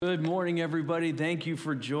Good morning, everybody. Thank you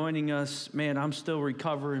for joining us. Man, I'm still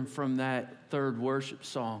recovering from that third worship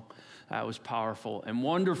song. That was powerful and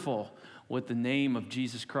wonderful what the name of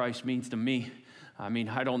Jesus Christ means to me. I mean,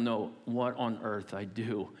 I don't know what on earth I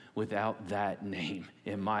do without that name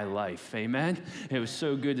in my life. Amen? It was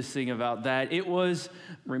so good to sing about that. It was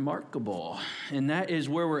remarkable. And that is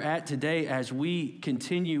where we're at today as we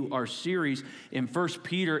continue our series in 1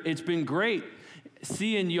 Peter. It's been great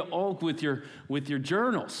seeing you all with your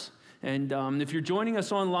journals. And if you're joining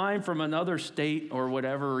us online from another state or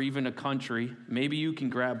whatever, or even a country, maybe you can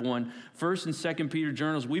grab one. 1st and 2nd Peter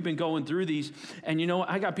journals, we've been going through these. And you know,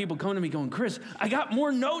 I got people coming to me going, Chris, I got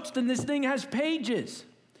more notes than this thing has pages.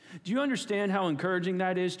 Do you understand how encouraging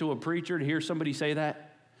that is to a preacher to hear somebody say that?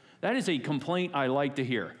 That is a complaint I like to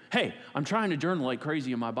hear. Hey, I'm trying to journal like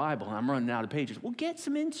crazy in my Bible and I'm running out of pages. Well, get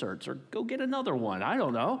some inserts or go get another one. I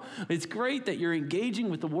don't know. It's great that you're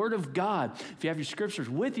engaging with the Word of God. If you have your scriptures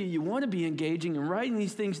with you, you want to be engaging and writing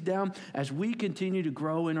these things down as we continue to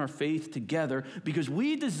grow in our faith together, because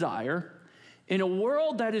we desire, in a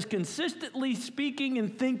world that is consistently speaking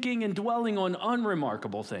and thinking and dwelling on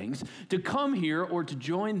unremarkable things, to come here or to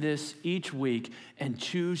join this each week and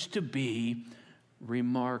choose to be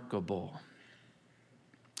remarkable.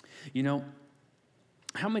 You know,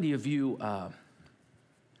 how many of you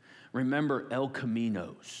remember El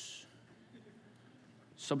Caminos?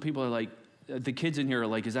 Some people are like, the kids in here are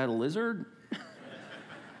like, is that a lizard?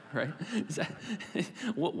 Right?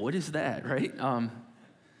 What is that, right?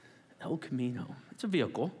 El Camino. It's a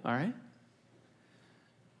vehicle, all right?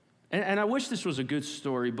 And I wish this was a good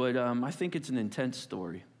story, but I think it's an intense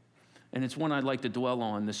story. And it's one I'd like to dwell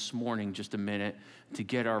on this morning, just a minute, to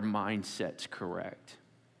get our mindsets correct.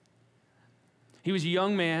 He was a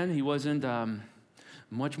young man. He wasn't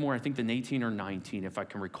much more, I think, than 18 or 19, if I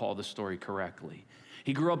can recall the story correctly.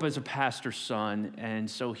 He grew up as a pastor's son,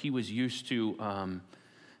 and so he was used to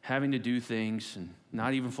having to do things and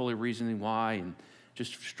not even fully reasoning why, and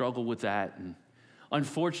just struggled with that. And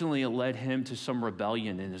unfortunately, it led him to some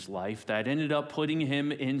rebellion in his life that ended up putting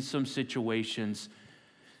him in some situations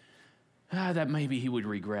that maybe he would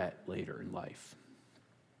regret later in life.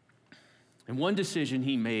 And one decision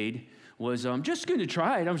he made was, I'm just going to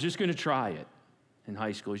try it. I was just going to try it in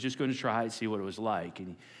high school. He's just going to try it, see what it was like.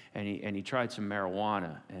 And he tried some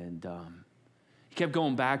marijuana, and he kept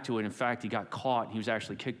going back to it. In fact, he got caught. He was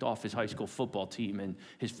actually kicked off his high school football team, and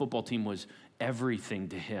his football team was everything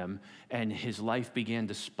to him, and his life began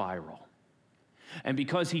to spiral. And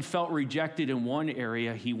because he felt rejected in one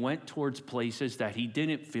area, he went towards places that he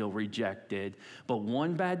didn't feel rejected. But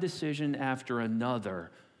one bad decision after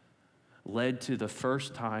another led to the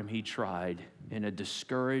first time he tried, in a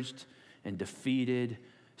discouraged and defeated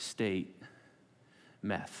state,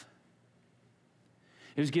 meth.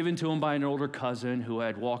 It was given to him by an older cousin who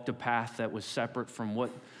had walked a path that was separate from what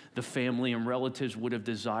the family and relatives would have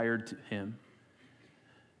desired to him.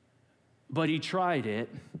 But he tried it,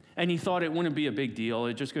 and he thought it wouldn't be a big deal.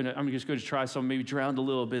 I'm just going to try something, maybe drown a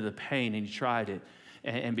little bit of the pain, and he tried it.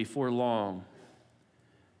 And before long,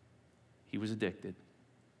 he was addicted.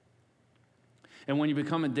 And when you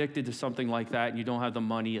become addicted to something like that and you don't have the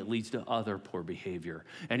money, it leads to other poor behavior.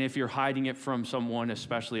 And if you're hiding it from someone,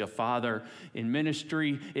 especially a father in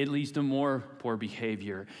ministry, it leads to more poor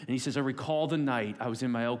behavior. And he says, I recall the night I was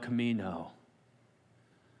in my El Camino,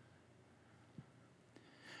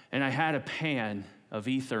 and I had a pan of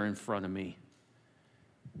ether in front of me,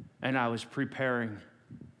 and I was preparing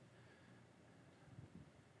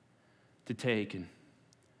to take,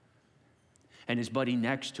 and his buddy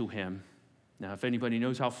next to him, now if anybody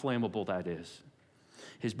knows how flammable that is,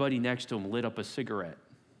 his buddy next to him lit up a cigarette.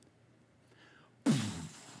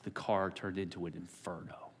 The car turned into an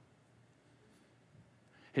inferno.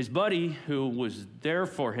 His buddy, who was there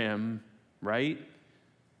for him, right?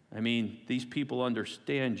 I mean, these people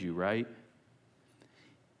understand you, right?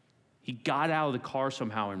 He got out of the car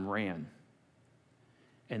somehow and ran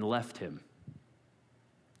and left him.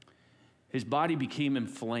 His body became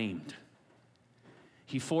inflamed.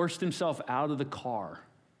 He forced himself out of the car.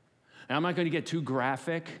 And I'm not going to get too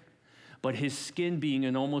graphic, but his skin being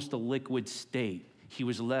in almost a liquid state, he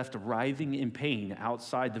was left writhing in pain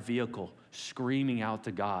outside the vehicle, screaming out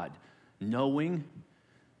to God, knowing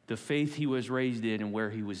the faith he was raised in and where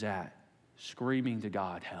he was at, screaming to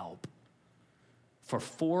God, help. For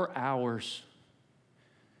 4 hours,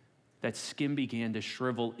 that skin began to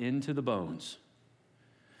shrivel into the bones,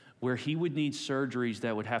 where he would need surgeries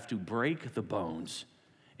that would have to break the bones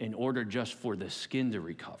in order just for the skin to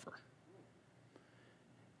recover.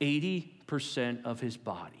 80% of his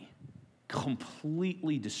body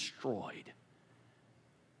completely destroyed.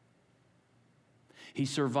 He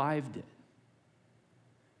survived it.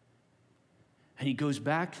 And he goes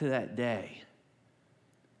back to that day.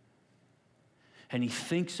 And he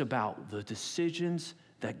thinks about the decisions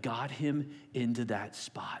that got him into that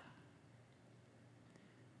spot.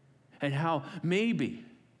 And how maybe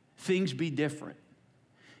things be different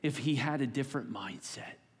if he had a different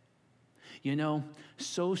mindset. You know,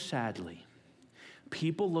 so sadly,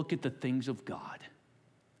 people look at the things of God.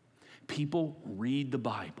 People read the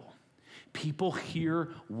Bible. People hear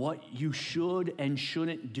what you should and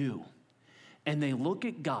shouldn't do. And they look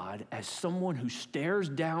at God as someone who stares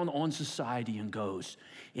down on society and goes,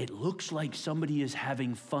 it looks like somebody is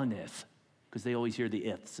having fun if, because they always hear the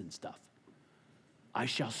ifs and stuff. I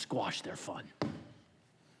shall squash their fun.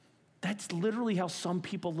 That's literally how some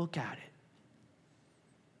people look at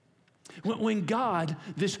it. When God,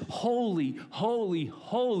 this holy, holy,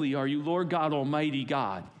 holy are you, Lord God Almighty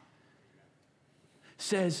God,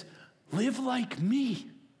 says, live like me.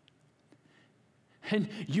 And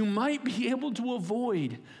you might be able to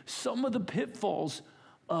avoid some of the pitfalls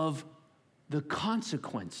of the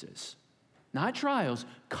consequences, not trials,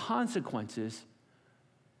 consequences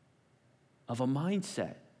of a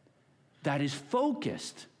mindset that is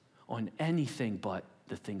focused on anything but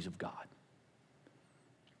the things of God.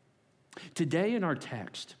 Today in our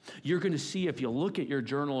text, you're going to see, if you look at your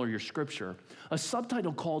journal or your scripture, a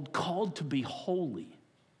subtitle called Called to be Holy.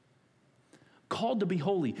 Called to be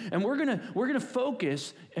holy. And we're going to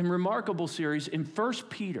focus in Remarkable series in 1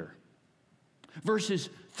 Peter, verses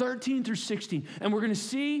 13 through 16. And we're going to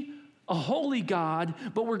see a holy God,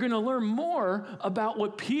 but we're going to learn more about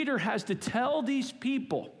what Peter has to tell these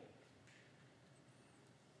people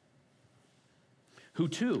who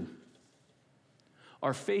too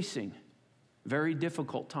are facing very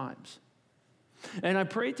difficult times. And I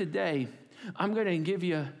pray today, I'm going to give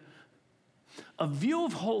you a view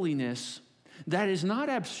of holiness that is not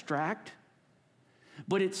abstract,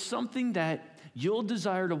 but it's something that you'll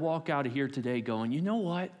desire to walk out of here today going, you know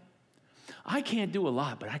what? I can't do a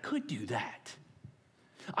lot, but I could do that.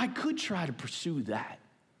 I could try to pursue that.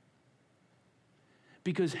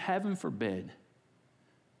 Because heaven forbid,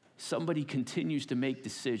 somebody continues to make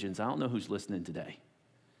decisions. I don't know who's listening today.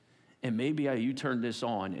 And maybe you turned this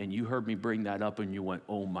on and you heard me bring that up and you went,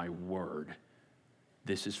 oh my word,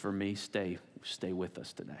 this is for me. Stay with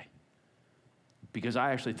us today. Because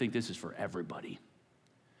I actually think this is for everybody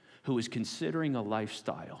who is considering a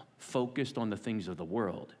lifestyle focused on the things of the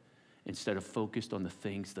world instead of focused on the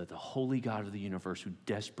things that the holy God of the universe who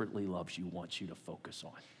desperately loves you wants you to focus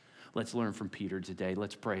on. Let's learn from Peter today.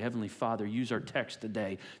 Let's pray. Heavenly Father, use our text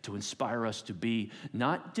today to inspire us to be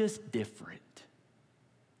not just different,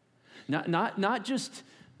 not just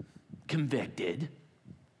convicted,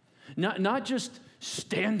 not just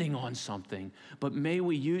standing on something, but may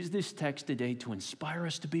we use this text today to inspire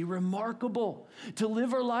us to be remarkable, to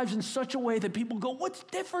live our lives in such a way that people go, what's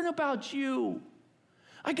different about you?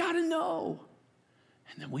 I got to know.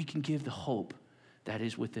 And then we can give the hope that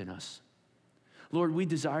is within us. Lord, we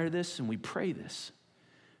desire this and we pray this.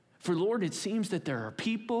 For Lord, it seems that there are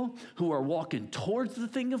people who are walking towards the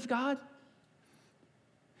thing of God,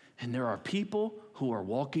 and there are people who are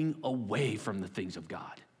walking away from the things of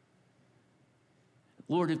God.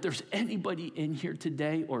 Lord, if there's anybody in here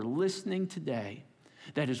today or listening today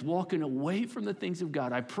that is walking away from the things of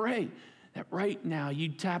God, I pray that right now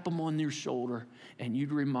you'd tap them on their shoulder and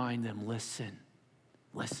you'd remind them, listen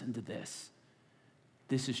to this.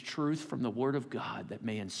 This is truth from the Word of God that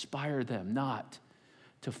may inspire them not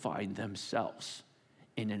to find themselves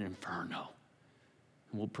in an inferno.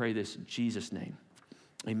 And we'll pray this in Jesus' name.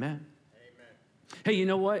 Amen. Hey, you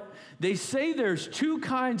know what? They say there's two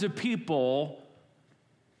kinds of people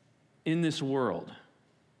in this world.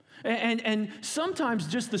 And sometimes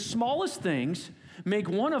just the smallest things make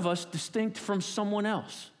one of us distinct from someone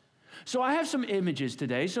else. So I have some images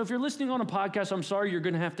today. So if you're listening on a podcast, I'm sorry, you're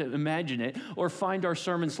going to have to imagine it or find our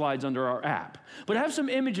sermon slides under our app. But I have some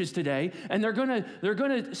images today, and they're going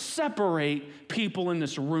to separate people in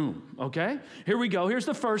this room, okay? Here we go. Here's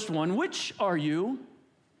the first one. Which are you?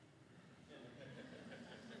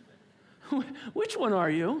 Which one are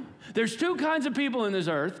you? There's two kinds of people in this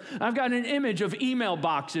earth. I've got an image of email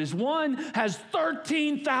boxes. One has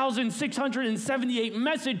 13,678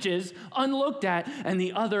 messages unlooked at, and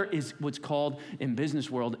the other is what's called in business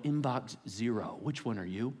world inbox zero. Which one are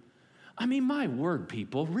you? I mean, my word,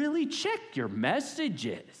 people, really check your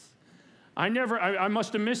messages. I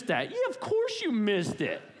must have missed that. Yeah, of course you missed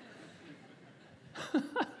it.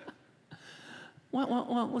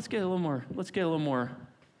 Well, let's get a little more.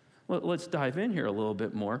 Let's dive in here a little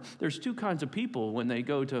bit more. There's two kinds of people when they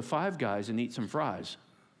go to Five Guys and eat some fries.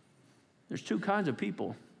 There's two kinds of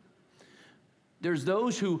people. There's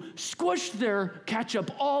those who squish their ketchup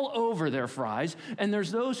all over their fries, and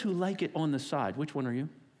there's those who like it on the side. Which one are you?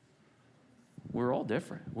 We're all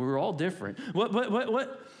different. We're all different.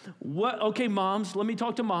 What? Okay, moms, let me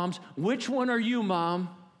talk to moms. Which one are you, Mom?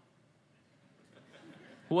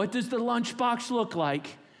 What does the lunchbox look like?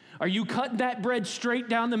 Are you cutting that bread straight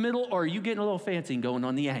down the middle, or are you getting a little fancy and going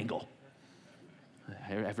on the angle?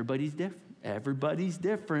 Everybody's different. Everybody's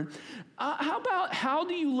different. How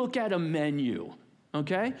do you look at a menu?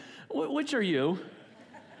 Okay? Which are you?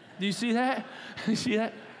 Do you see that? You see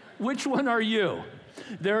that? Which one are you?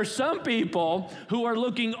 There are some people who are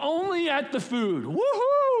looking only at the food.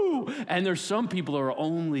 Woohoo! And there's some people who are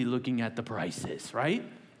only looking at the prices, right?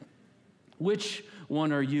 Which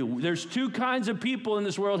one are you? There's two kinds of people in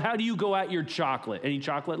this world. How do you go at your chocolate? Any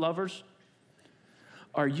chocolate lovers?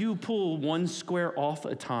 Are you pull one square off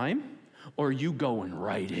a time, or are you going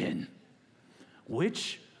right in?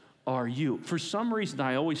 Which are you? For some reason,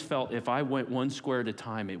 I always felt if I went one square at a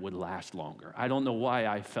time, it would last longer. I don't know why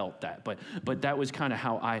I felt that, but that was kind of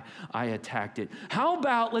how I attacked it. How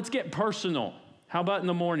about, let's get personal. How about in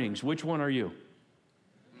the mornings? Which one are you?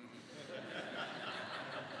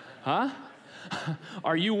 Huh?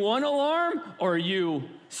 Are you one alarm, or are you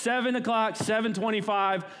 7 o'clock,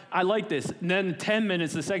 7:25? I like this. And then 10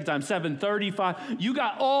 minutes the second time, 7:35. You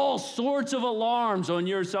got all sorts of alarms on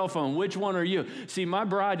your cell phone. Which one are you? See, my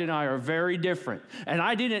bride and I are very different. And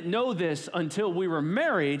I didn't know this until we were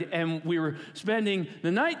married and we were spending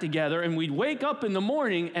the night together, and we'd wake up in the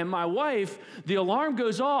morning and my wife, the alarm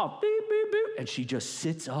goes off, beep, beep, beep, and she just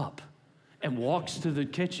sits up and walks to the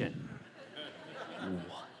kitchen.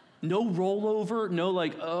 No rollover, no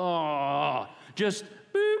like, just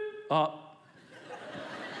boop, up.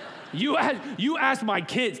 You ask my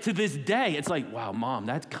kids to this day, it's like, wow, Mom,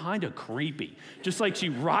 that's kind of creepy. Just like she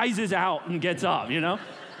rises out and gets up, you know?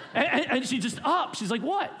 And she just up. She's like,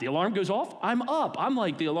 what? The alarm goes off? I'm up. I'm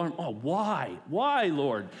like, the alarm, why? Why,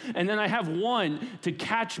 Lord? And then I have one to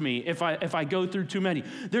catch me if I go through too many.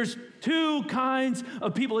 There's two kinds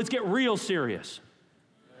of people. Let's get real serious.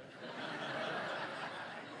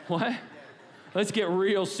 What? Let's get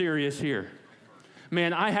real serious here.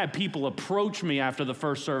 Man, I had people approach me after the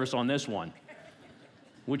first service on this one.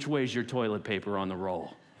 Which way is your toilet paper on the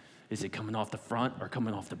roll? Is it coming off the front or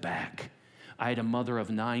coming off the back? I had a mother of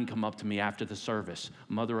 9 come up to me after the service.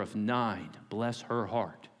 Mother of 9, bless her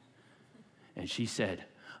heart. And she said,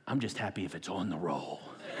 I'm just happy if it's on the roll.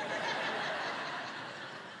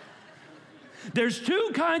 There's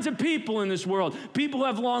two kinds of people in this world. People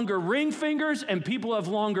have longer ring fingers and people have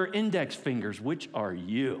longer index fingers. Which are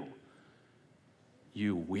you?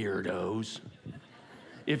 You weirdos.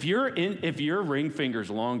 If your ring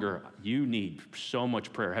finger's longer, you need so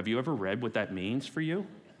much prayer. Have you ever read what that means for you?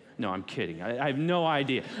 No, I'm kidding. I have no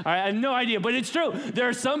idea. I have no idea, but it's true. There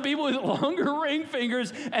are some people with longer ring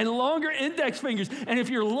fingers and longer index fingers. And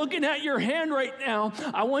if you're looking at your hand right now,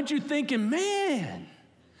 I want you thinking, man,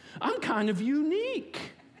 I'm kind of unique,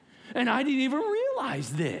 and I didn't even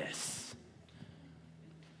realize this.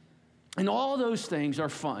 And all those things are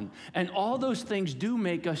fun, and all those things do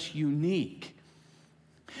make us unique.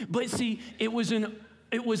 But see, it was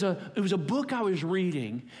a book I was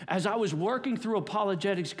reading as I was working through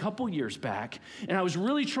apologetics a couple years back, and I was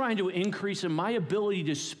really trying to increase in my ability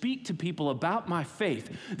to speak to people about my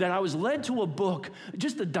faith, that I was led to a book,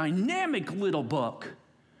 just a dynamic little book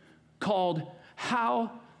called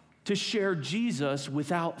How to Share Jesus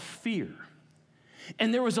Without Fear.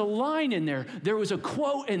 And there was a line in there, there was a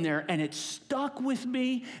quote in there, and it stuck with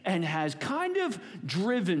me and has kind of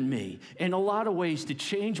driven me in a lot of ways to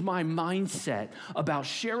change my mindset about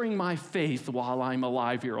sharing my faith while I'm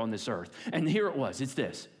alive here on this earth. And here it was, it's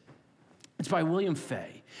this. It's by William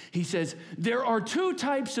Fay. He says, there are two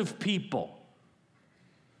types of people.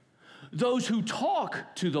 Those who talk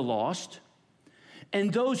to the lost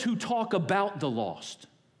and those who talk about the lost.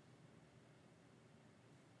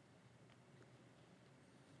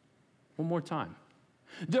 One more time.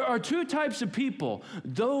 There are two types of people.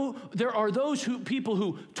 Though there are those people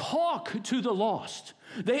who talk to the lost.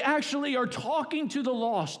 They actually are talking to the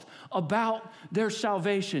lost about their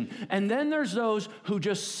salvation. And then there's those who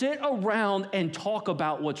just sit around and talk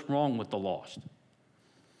about what's wrong with the lost.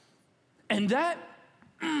 And that,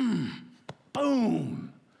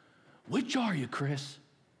 boom. Which are you, Chris?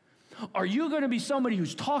 Are you going to be somebody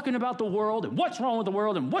who's talking about the world and what's wrong with the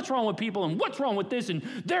world and what's wrong with people and what's wrong with this and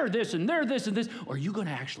they're this and they're this and this? Or are you going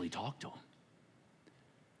to actually talk to them?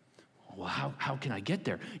 Well, how can I get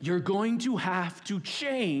there? You're going to have to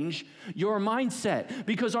change your mindset,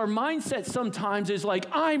 because our mindset sometimes is like,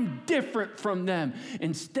 I'm different from them.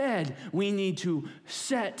 Instead, we need to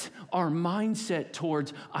set our mindset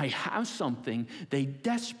towards, I have something they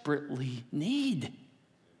desperately need.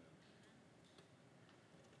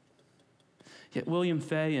 Yet William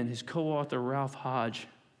Fay and his co-author Ralph Hodge,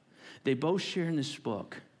 they both share in this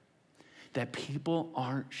book that people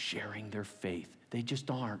aren't sharing their faith. They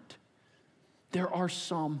just aren't. There are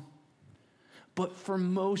some, but for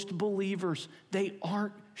most believers, they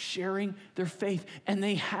aren't sharing their faith, and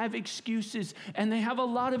they have excuses, and they have a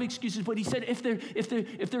lot of excuses. But he said,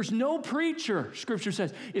 if there's no preacher, Scripture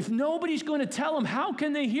says, if nobody's going to tell them, how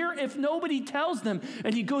can they hear if nobody tells them?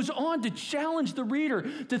 And he goes on to challenge the reader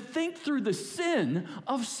to think through the sin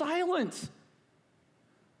of silence.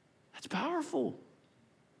 That's powerful.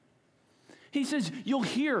 He says, you'll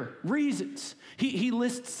hear reasons. He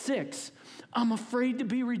lists 6. I'm afraid to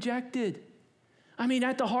be rejected. I mean,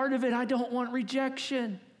 at the heart of it, I don't want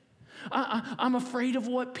rejection. I'm afraid of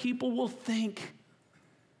what people will think.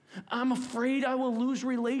 I'm afraid I will lose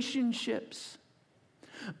relationships.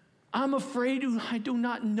 I'm afraid I do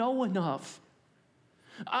not know enough.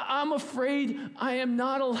 I'm afraid I am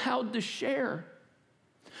not allowed to share.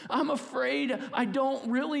 I'm afraid I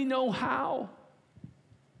don't really know how.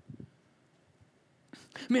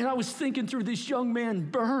 Man, I was thinking through this young man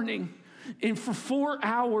burning for 4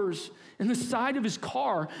 hours in the side of his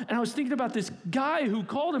car, and I was thinking about this guy who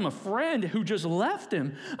called him a friend who just left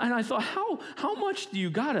him, and I thought, how much do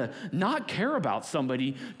you gotta not care about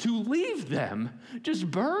somebody to leave them just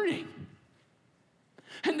burning?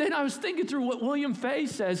 And then I was thinking through what William Fay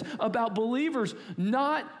says about believers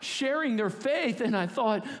not sharing their faith, and I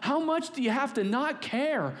thought, how much do you have to not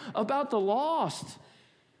care about the lost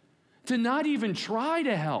to not even try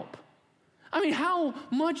to help? I mean, how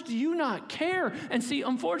much do you not care? And see,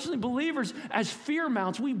 unfortunately, believers, as fear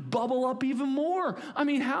mounts, we bubble up even more. I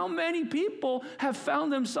mean, how many people have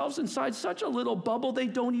found themselves inside such a little bubble they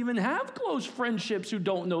don't even have close friendships who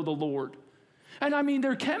don't know the Lord? And I mean,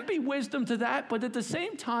 there can be wisdom to that, but at the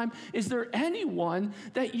same time, is there anyone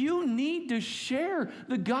that you need to share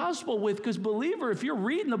the gospel with? Because believer, if you're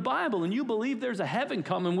reading the Bible and you believe there's a heaven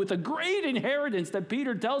coming with a great inheritance that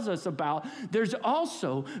Peter tells us about, there's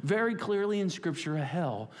also very clearly in Scripture a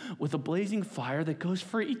hell with a blazing fire that goes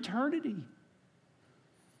for eternity.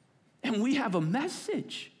 And we have a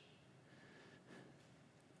message.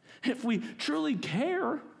 If we truly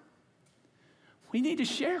care, we need to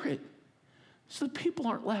share it, so that people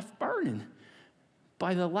aren't left burning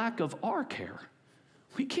by the lack of our care.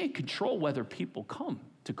 We can't control whether people come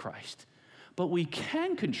to Christ, but we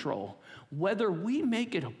can control whether we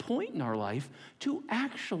make it a point in our life to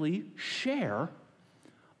actually share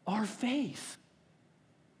our faith.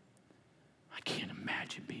 I can't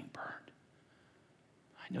imagine being burned.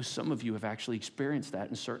 I know some of you have actually experienced that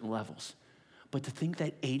in certain levels, but to think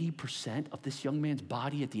that 80% of this young man's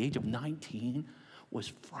body at the age of 19 was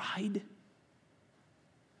fried,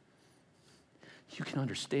 you can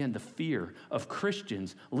understand the fear of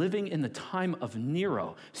Christians living in the time of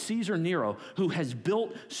Nero, Caesar Nero, who has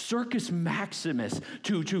built Circus Maximus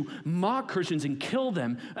to mock Christians and kill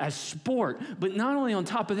them as sport. But not only on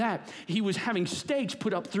top of that, he was having stakes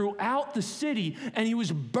put up throughout the city, and he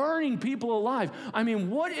was burning people alive. I mean,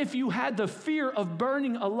 what if you had the fear of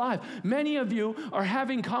burning alive? Many of you are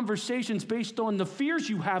having conversations based on the fears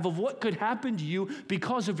you have of what could happen to you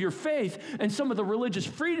because of your faith and some of the religious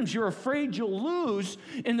freedoms you're afraid you'll lose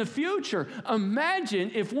in the future. Imagine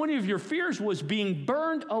if one of your fears was being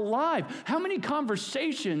burned alive. How many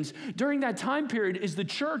conversations during that time period is the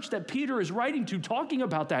church that Peter is writing to talking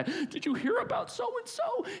about that? Did you hear about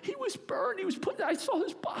so-and-so? He was burned. He was put, I saw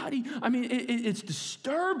his body. I mean, it's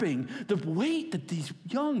disturbing the weight that these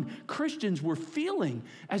young Christians were feeling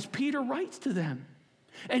as Peter writes to them.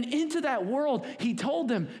 And into that world, he told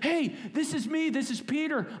them, hey, this is me, this is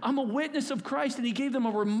Peter. I'm a witness of Christ. And he gave them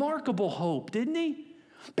a remarkable hope, didn't he?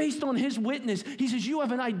 Based on his witness, he says, you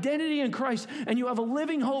have an identity in Christ, and you have a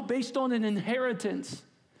living hope based on an inheritance.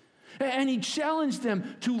 And he challenged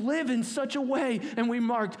them to live in such a way, and we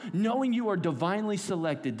marked, knowing you are divinely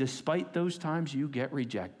selected despite those times you get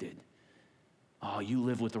rejected. Oh, you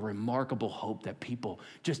live with a remarkable hope that people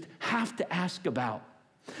just have to ask about.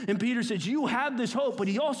 And Peter says, you have this hope, but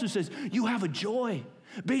he also says, you have a joy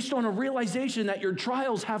based on a realization that your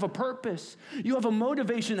trials have a purpose. You have a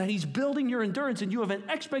motivation that he's building your endurance, and you have an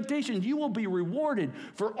expectation you will be rewarded,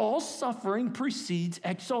 for all suffering precedes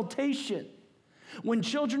exaltation. When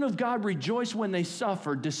children of God rejoice when they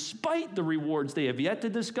suffer, despite the rewards they have yet to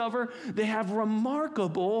discover, they have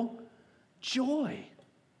remarkable joy.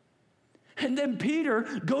 And then Peter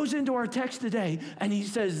goes into our text today and he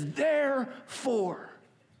says, therefore.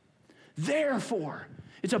 Therefore.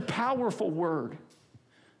 It's a powerful word.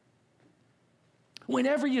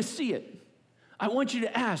 Whenever you see it, I want you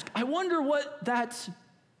to ask, I wonder what that's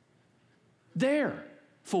there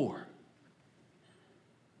for.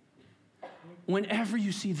 Whenever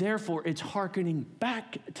you see therefore, it's hearkening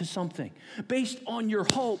back to something. Based on your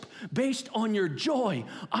hope, based on your joy,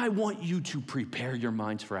 I want you to prepare your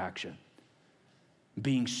minds for action.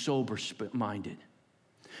 Being sober-minded.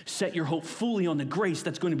 Set your hope fully on the grace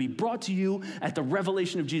that's going to be brought to you at the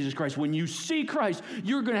revelation of Jesus Christ. When you see Christ,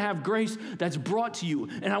 you're going to have grace that's brought to you.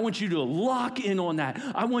 And I want you to lock in on that.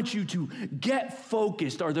 I want you to get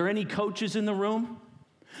focused. Are there any coaches in the room?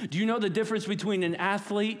 Do you know the difference between an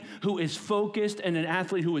athlete who is focused and an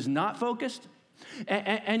athlete who is not focused?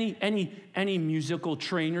 Any musical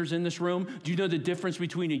trainers in this room? Do you know the difference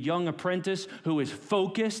between a young apprentice who is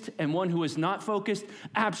focused and one who is not focused?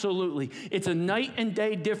 Absolutely. It's a night and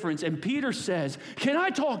day difference. And Peter says, can I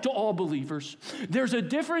talk to all believers? There's a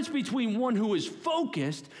difference between one who is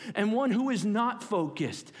focused and one who is not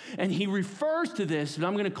focused. And he refers to this, and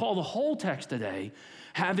I'm going to call the whole text today,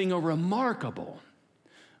 having a remarkable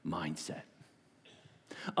mindset.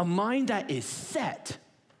 A mind that is set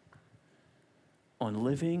on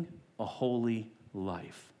living a holy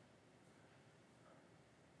life.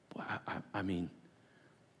 Boy, I mean,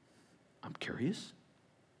 I'm curious.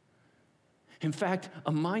 In fact,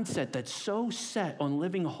 a mindset that's so set on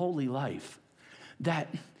living a holy life that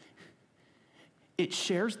it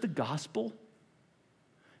shares the gospel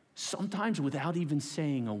sometimes without even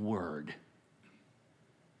saying a word.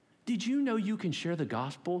 Did you know you can share the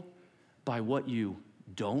gospel by what you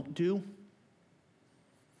don't do?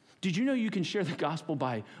 Did you know you can share the gospel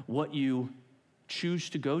by what you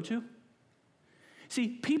choose to go to? See,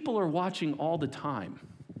 people are watching all the time.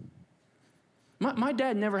 My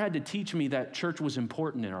dad never had to teach me that church was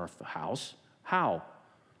important in our house. How?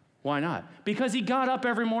 Why not? Because he got up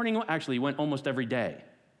every morning. Actually, he went almost every day.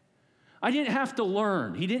 I didn't have to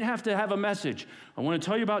learn. He didn't have to have a message. I want to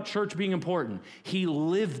tell you about church being important. He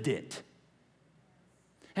lived it.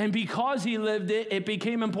 And because he lived it, it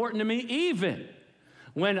became important to me even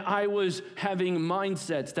when I was having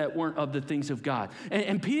mindsets that weren't of the things of God.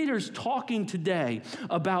 And Peter's talking today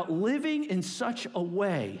about living in such a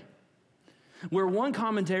way where one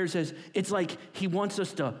commentator says it's like he wants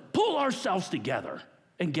us to pull ourselves together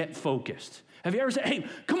and get focused. Have you ever said, hey,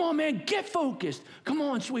 come on, man, get focused. Come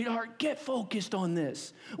on, sweetheart, get focused on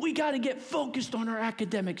this. We got to get focused on our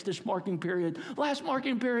academics this marking period. Last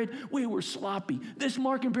marking period, we were sloppy. This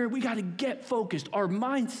marking period, we got to get focused. Our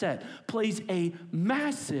mindset plays a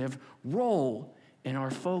massive role in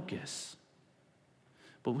our focus.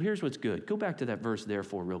 But here's what's good. Go back to that verse,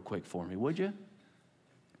 therefore, real quick for me, would you?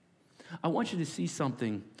 I want you to see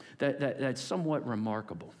something that's somewhat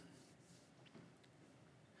remarkable.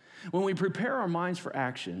 When we prepare our minds for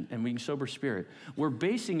action and we sober spirit, we're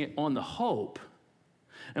basing it on the hope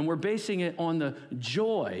and we're basing it on the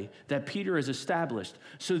joy that Peter has established.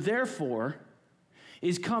 So therefore,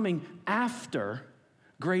 is coming after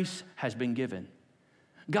grace has been given.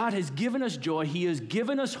 God has given us joy, he has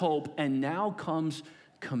given us hope, and now comes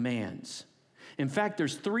commands. In fact,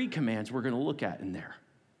 there's 3 commands we're going to look at in there.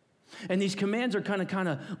 And these commands are kind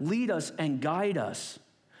of lead us and guide us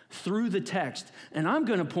through the text. And I'm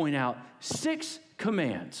going to point out 6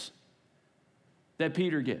 commands that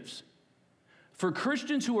Peter gives for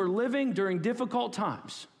Christians who are living during difficult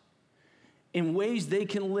times in ways they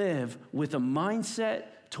can live with a mindset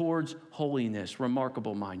towards holiness,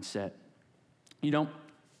 remarkable mindset. You know,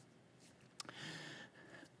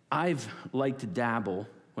 I've liked to dabble.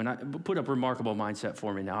 When I put up remarkable mindset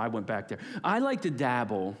for me now, I went back there. I like to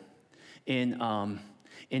dabble in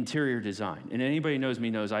interior design. And anybody who knows me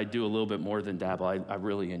knows I do a little bit more than dabble. I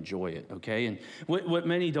really enjoy it, okay? And what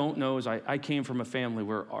many don't know is I came from a family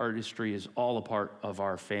where artistry is all a part of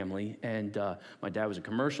our family. And my dad was a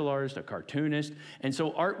commercial artist, a cartoonist. And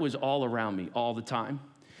so art was all around me all the time.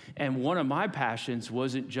 And one of my passions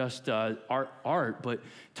wasn't just art, but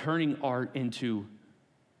turning art into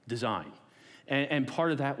design. And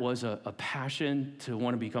part of that was a passion to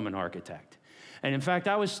want to become an architect. And in fact,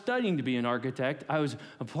 I was studying to be an architect. I was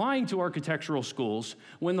applying to architectural schools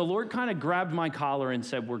when the Lord kind of grabbed my collar and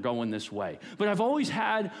said, we're going this way. But I've always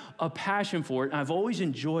had a passion for it, and I've always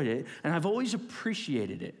enjoyed it, and I've always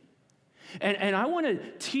appreciated it. And I want to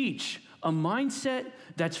teach a mindset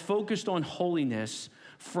that's focused on holiness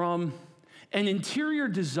from an interior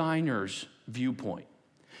designer's viewpoint.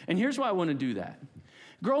 And here's why I want to do that.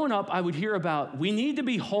 Growing up, I would hear about, we need to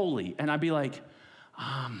be holy, and I'd be like,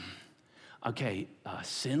 Okay,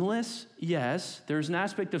 sinless? Yes, there's an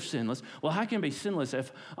aspect of sinless. Well, how can I be sinless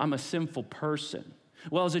if I'm a sinful person?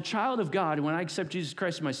 Well, as a child of God, when I accept Jesus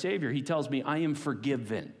Christ as my Savior, he tells me I am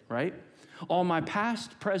forgiven, right? All my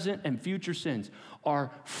past, present, and future sins are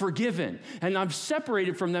forgiven. And I'm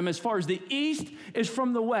separated from them as far as the east is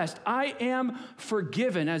from the west. I am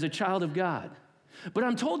forgiven as a child of God. But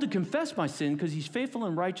I'm told to confess my sin because he's faithful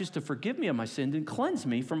and righteous to forgive me of my sin and cleanse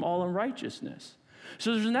me from all unrighteousness.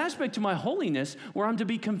 So there's an aspect to my holiness where I'm to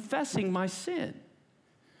be confessing my sin.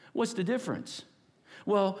 What's the difference?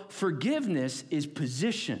 Well, forgiveness is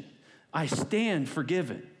position. I stand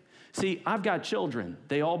forgiven. See, I've got children.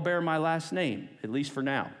 They all bear my last name, at least for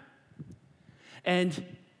now.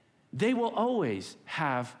 And they will always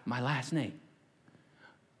have my last name.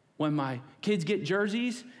 When my kids get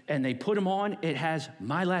jerseys and they put them on, it has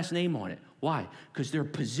my last name on it. Why? Because they're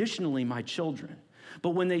positionally my children.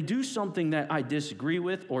 But when they do something that I disagree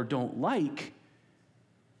with or don't like,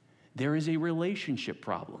 there is a relationship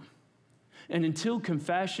problem. And until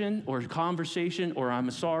confession or conversation or I'm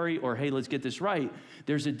sorry or hey, let's get this right,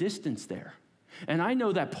 there's a distance there. And I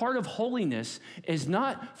know that part of holiness is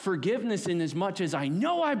not forgiveness in as much as I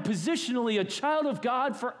know I'm positionally a child of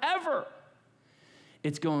God forever.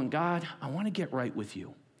 It's going, God, I want to get right with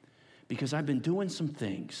you because I've been doing some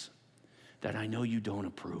things that I know you don't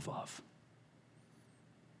approve of.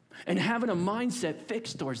 And having a mindset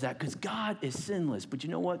fixed towards that because God is sinless. But you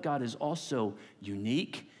know what? God is also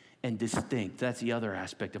unique and distinct. That's the other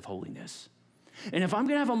aspect of holiness. And if I'm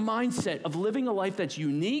going to have a mindset of living a life that's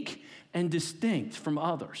unique and distinct from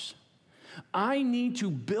others, I need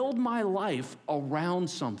to build my life around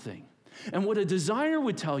something. And what a designer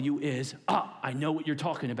would tell you is, I know what you're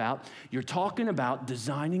talking about. You're talking about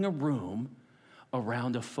designing a room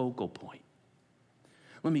around a focal point.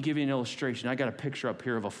 Let me give you an illustration. I got a picture up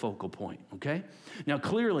here of a focal point, okay? Now,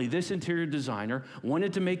 clearly, this interior designer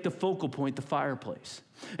wanted to make the focal point the fireplace.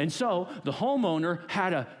 And so the homeowner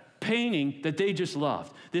had a painting that they just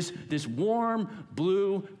loved, this warm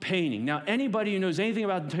blue painting. Now, anybody who knows anything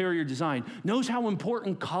about interior design knows how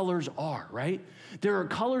important colors are, right? There are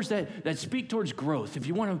colors that speak towards growth. If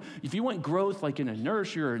you want growth like in a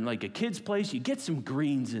nursery or in like a kid's place, you get some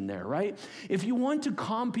greens in there, right? If you want to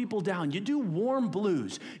calm people down, you do warm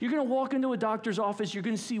blues. You're going to walk into a doctor's office, you're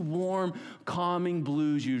going to see warm, calming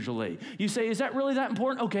blues usually. You say, is that really that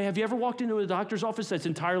important? Okay, have you ever walked into a doctor's office that's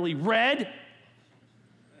entirely red?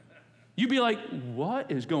 You'd be like,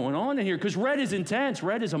 what is going on in here? Because red is intense.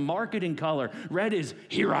 Red is a marketing color. Red is,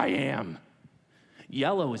 here I am.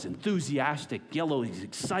 Yellow is enthusiastic. Yellow is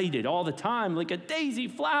excited all the time, like a daisy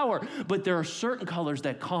flower. But there are certain colors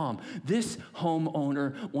that calm. This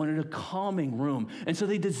homeowner wanted a calming room. And so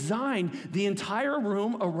they designed the entire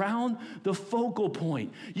room around the focal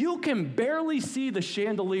point. You can barely see the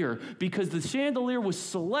chandelier because the chandelier was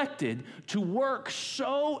selected to work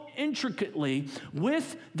so intricately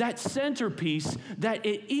with that centerpiece that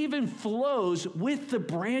it even flows with the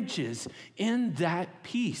branches in that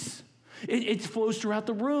piece. It flows throughout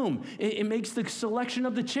the room. It makes the selection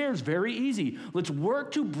of the chairs very easy. Let's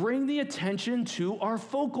work to bring the attention to our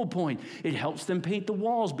focal point. It helps them paint the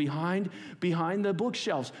walls behind the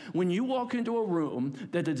bookshelves. When you walk into a room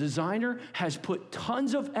that the designer has put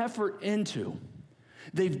tons of effort into,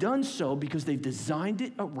 they've done so because they've designed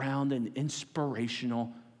it around an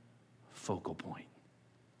inspirational focal point.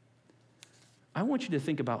 I want you to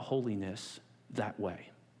think about holiness that way.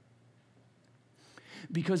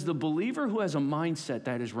 Because the believer who has a mindset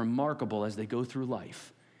that is remarkable as they go through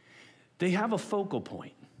life, they have a focal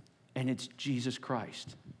point, and it's Jesus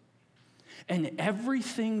Christ. And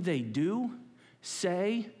everything they do,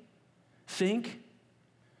 say, think,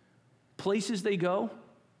 places they go,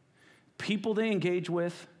 people they engage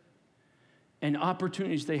with, and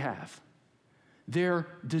opportunities they have, their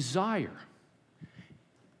desire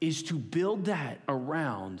is to build that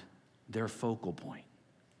around their focal point.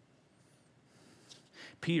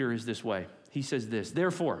 Peter is this way. He says this,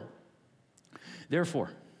 therefore,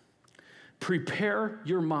 prepare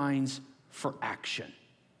your minds for action.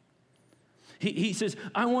 He says,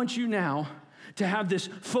 I want you now to have this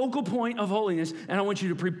focal point of holiness, and I want you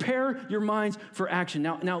to prepare your minds for action.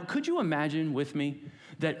 Now, could you imagine with me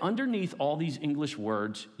that underneath all these English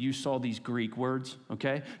words, you saw these Greek words,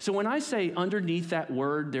 okay? So when I say underneath that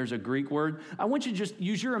word, there's a Greek word, I want you to just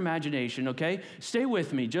use your imagination, okay? Stay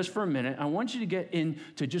with me just for a minute. I want you to get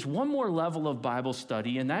into just one more level of Bible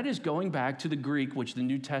study, and that is going back to the Greek, which the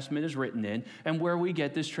New Testament is written in, and where we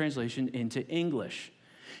get this translation into English.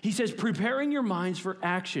 He says, preparing your minds for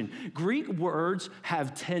action. Greek words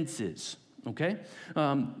have tenses, okay?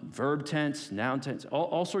 Verb tense, noun tense,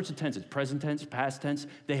 all sorts of tenses, present tense, past tense,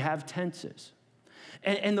 they have tenses.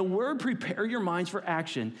 And the word prepare your minds for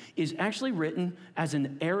action is actually written as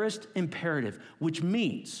an aorist imperative, which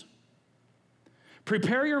means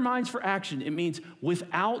prepare your minds for action. It means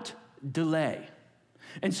without delay.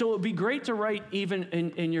 And so it would be great to write even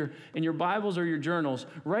in your Bibles or your journals,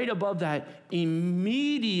 right above that,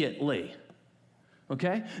 immediately.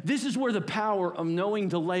 Okay? This is where the power of knowing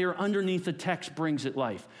the layer underneath the text brings it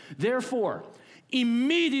life. Therefore,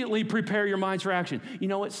 immediately prepare your minds for action. You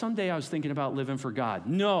know what? Someday I was thinking about living for God.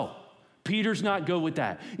 No, Peter's not good with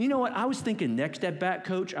that. You know what? I was thinking next at bat,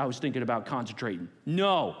 coach, I was thinking about concentrating.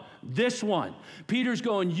 No, this one. Peter's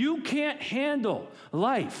going, you can't handle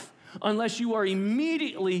life unless you are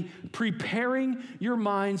immediately preparing your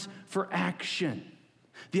minds for action.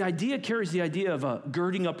 The idea carries the idea of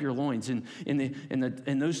girding up your loins.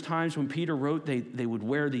 In those times when Peter wrote, they would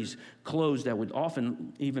wear these clothes that would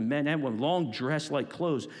often, even men and women, long dress-like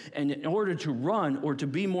clothes. And in order to run or to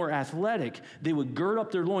be more athletic, they would gird up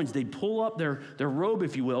their loins. They'd pull up their robe,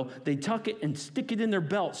 if you will. They'd tuck it and stick it in their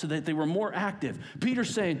belt so that they were more active.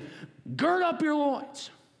 Peter's saying, gird up your loins.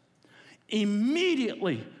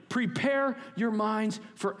 Immediately prepare your minds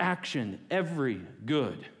for action. Every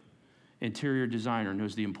good interior designer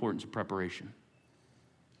knows the importance of preparation.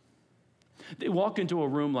 They walk into a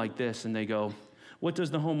room like this and they go, what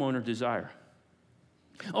does the homeowner desire?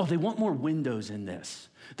 Oh, they want more windows in this.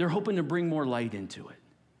 They're hoping to bring more light into it.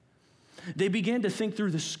 They began to think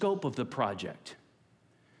through the scope of the project,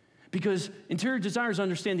 because interior designers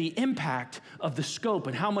understand the impact of the scope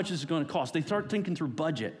and how much this is going to cost. They start thinking through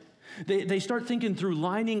budget. They start thinking through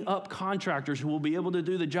lining up contractors who will be able to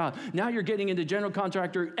do the job. Now you're getting into general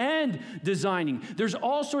contractor and designing. There's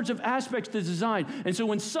all sorts of aspects to design. And so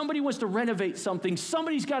when somebody wants to renovate something,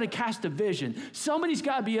 somebody's got to cast a vision. Somebody's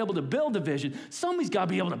got to be able to build a vision. Somebody's got to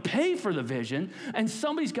be able to pay for the vision. And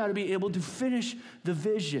somebody's got to be able to finish the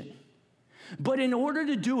vision. But in order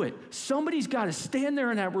to do it, somebody's got to stand there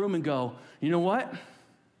in that room and go, you know what?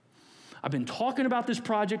 I've been talking about this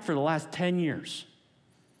project for the last 10 years.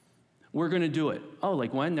 We're going to do it. Oh,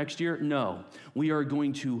 like when? Next year? No. We are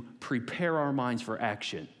going to prepare our minds for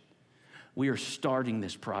action. We are starting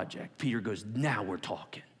this project. Peter goes, now we're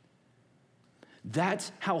talking.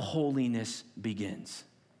 That's how holiness begins.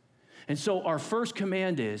 And so our first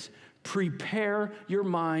command is prepare your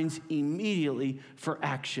minds immediately for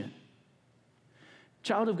action.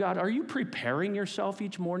 Child of God, are you preparing yourself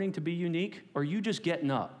each morning to be unique, or are you just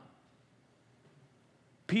getting up?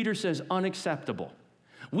 Peter says unacceptable.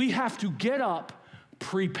 We have to get up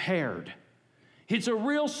prepared. It's a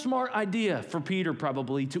real smart idea for Peter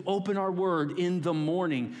probably to open our word in the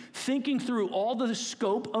morning, thinking through all the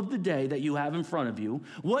scope of the day that you have in front of you,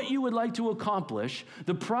 what you would like to accomplish,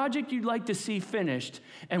 the project you'd like to see finished,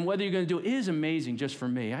 and whether you're going to do it. It is amazing just for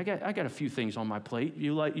me. I got a few things on my plate.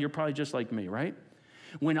 You're probably just like me, right?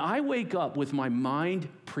 When I wake up with my mind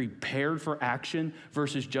prepared for action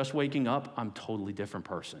versus just waking up, I'm a totally different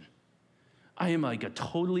person. I am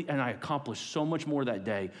and I accomplish so much more that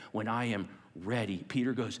day when I am ready.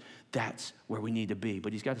 Peter goes, that's where we need to be.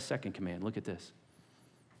 But he's got a second command. Look at this.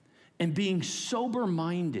 And being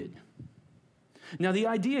sober-minded. Now, the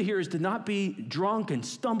idea here is to not be drunk and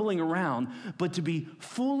stumbling around, but to be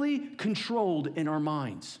fully controlled in our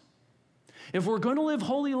minds. If we're going to live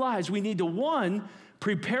holy lives, we need to, 1,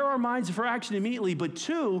 prepare our minds for action immediately, but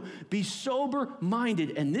 2, be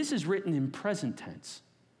sober-minded. And this is written in present tense,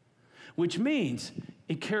 which means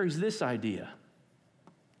it carries this idea.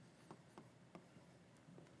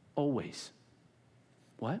 Always.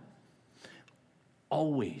 What?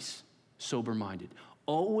 Always sober-minded.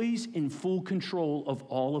 Always in full control of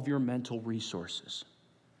all of your mental resources.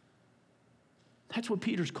 That's what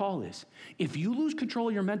Peter's call is. If you lose control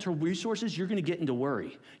of your mental resources, you're going to get into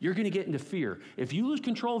worry. You're going to get into fear. If you lose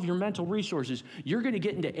control of your mental resources, you're going to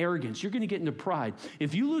get into arrogance. You're going to get into pride.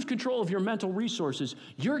 If you lose control of your mental resources,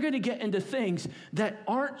 you're going to get into things that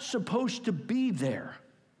aren't supposed to be there.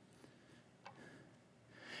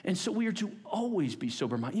 And so we are to always be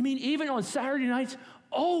sober-minded. You mean even on Saturday nights,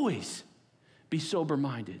 always be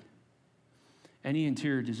sober-minded. Any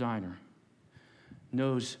interior designer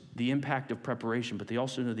knows the impact of preparation, but they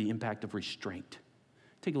also know the impact of restraint.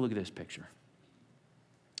 Take a look at this picture.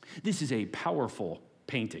 This is a powerful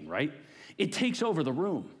painting, right? It takes over the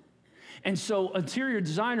room. And so interior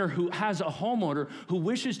designer who has a homeowner who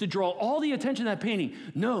wishes to draw all the attention to that painting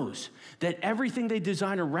knows that everything they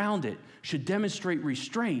design around it should demonstrate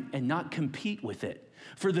restraint and not compete with it.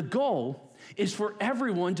 For the goal is for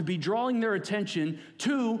everyone to be drawing their attention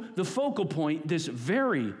to the focal point, this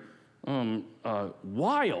very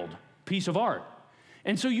wild piece of art.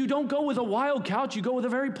 And so you don't go with a wild couch, you go with a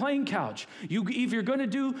very plain couch. If you're going to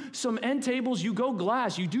do some end tables, you go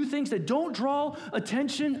glass. You do things that don't draw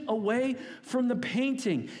attention away from the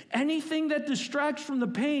painting. Anything that distracts from the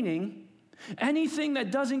painting, anything that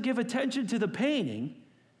doesn't give attention to the painting,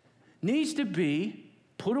 needs to be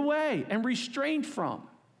put away and restrained from.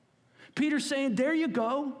 Peter's saying, there you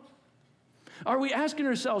go. Are we asking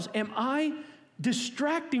ourselves, am I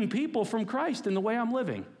distracting people from Christ in the way I'm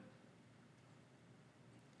living?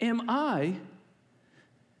 Am I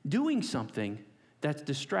doing something that's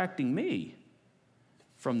distracting me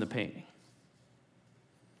from the painting?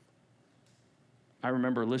 I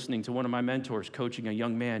remember listening to one of my mentors coaching a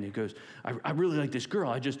young man who goes, I really like this girl.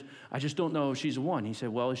 I just don't know if she's the one. He said,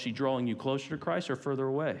 well, is she drawing you closer to Christ or further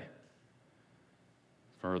away?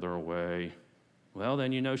 Further away. Well,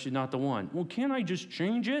 then you know she's not the one. Well, can't I just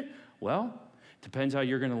change it? Well, depends how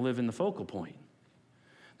you're going to live in the focal point.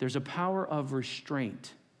 There's a power of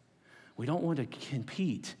restraint. We don't want to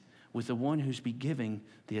compete with the one who's be giving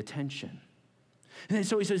the attention. And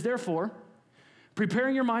so he says, therefore,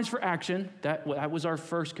 preparing your minds for action, that was our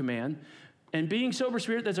first command, and being sober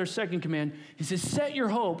spirit, that's our second command. He says, set your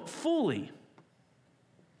hope fully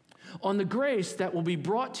on the grace that will be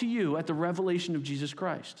brought to you at the revelation of Jesus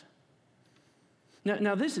Christ.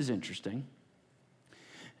 Now this is interesting.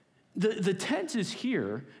 The tenses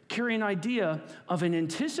here carry an idea of an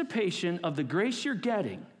anticipation of the grace you're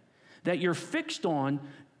getting, that you're fixed on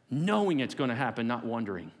knowing it's going to happen, not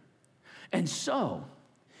wondering. And so,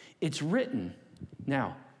 it's written,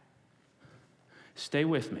 now, stay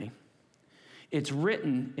with me. It's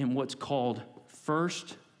written in what's called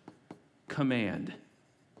first command.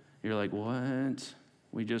 You're like, what?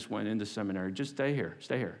 We just went into seminary. Just stay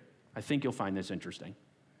here. I think you'll find this interesting.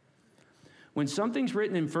 When something's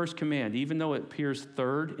written in first command, even though it appears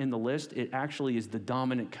third in the list, it actually is the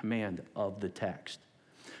dominant command of the text.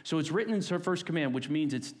 So it's written in first command, which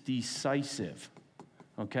means it's decisive,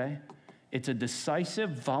 okay? It's a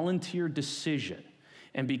decisive volunteer decision.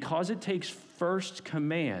 And because it takes first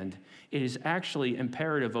command, it is actually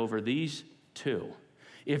imperative over these two.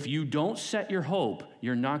 If you don't set your hope,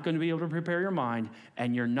 you're not going to be able to prepare your mind,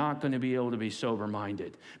 and you're not going to be able to be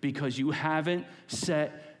sober-minded because you haven't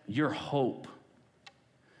set your hope.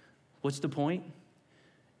 What's the point?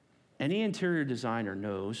 Any interior designer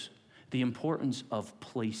knows the importance of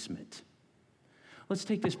placement. Let's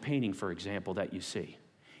take this painting, for example, that you see.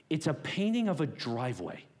 It's a painting of a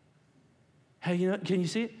driveway. Hey, can you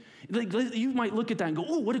see it? Like, you might look at that and go,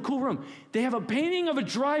 oh, what a cool room. They have a painting of a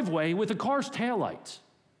driveway with a car's taillights.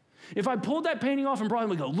 If I pulled that painting off and brought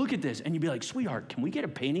them and go, look at this, and you'd be like, sweetheart, can we get a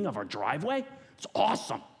painting of our driveway? It's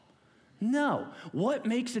awesome. No. What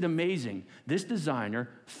makes it amazing? This designer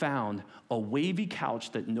found a wavy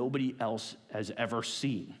couch that nobody else has ever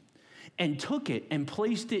seen and took it and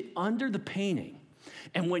placed it under the painting.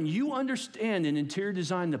 And when you understand in interior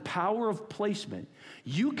design the power of placement,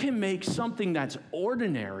 you can make something that's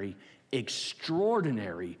ordinary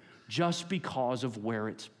extraordinary just because of where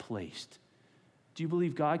it's placed. Do you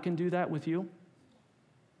believe God can do that with you?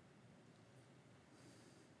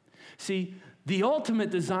 See, the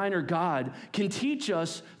ultimate designer, God, can teach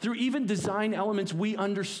us through even design elements we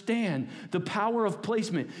understand the power of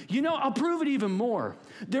placement. You know, I'll prove it even more.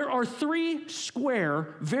 There are 3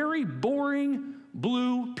 square, very boring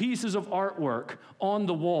blue pieces of artwork on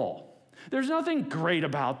the wall. There's nothing great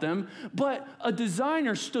about them, but a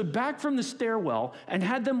designer stood back from the stairwell and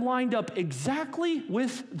had them lined up exactly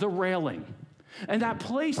with the railing. And that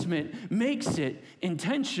placement makes it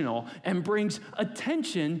intentional and brings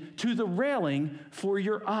attention to the railing for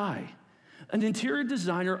your eye. An interior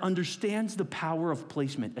designer understands the power of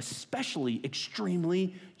placement, especially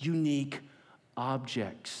extremely unique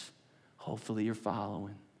objects. Hopefully you're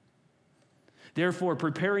following. Therefore,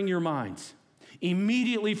 preparing your minds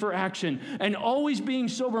immediately for action and always being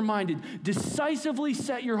sober-minded, decisively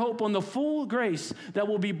set your hope on the full grace that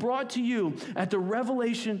will be brought to you at the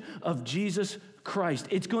revelation of Jesus Christ.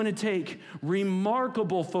 It's going to take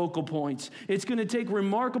remarkable focal points. It's going to take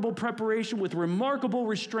remarkable preparation with remarkable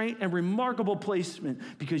restraint and remarkable placement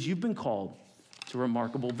because you've been called to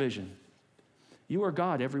remarkable vision. You are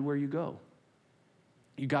God everywhere you go.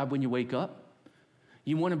 You're God when you wake up.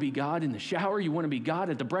 You want to be God in the shower. You want to be God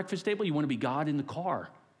at the breakfast table. You want to be God in the car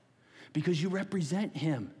because you represent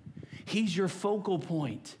him. He's your focal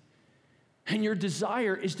point. And your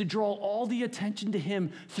desire is to draw all the attention to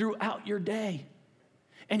him throughout your day.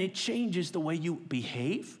 And it changes the way you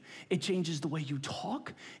behave. It changes the way you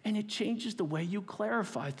talk. And it changes the way you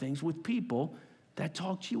clarify things with people that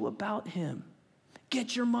talk to you about him.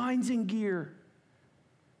 Get your minds in gear.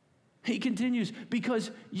 He continues,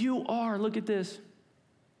 because you are, look at this,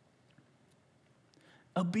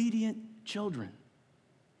 obedient children.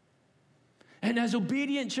 And as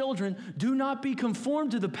obedient children, do not be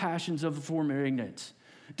conformed to the passions of the former ignorance.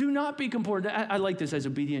 Do not be conformed. I like this, as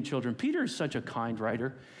obedient children. Peter is such a kind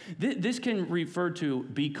writer. This can refer to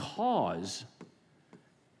because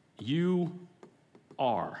you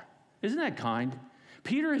are. Isn't that kind?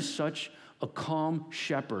 Peter is such a calm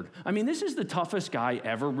shepherd. I mean, this is the toughest guy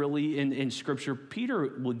ever, really, in Scripture.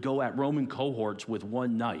 Peter would go at Roman cohorts with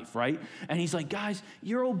one knife, right? And he's like, guys,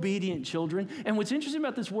 you're obedient children. And what's interesting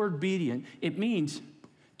about this word obedient, it means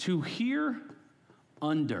to hear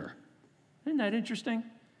under. Isn't that interesting?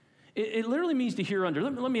 It literally means to hear under.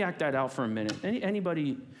 Let me act that out for a minute.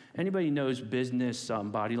 Anybody knows business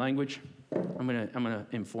body language? I'm gonna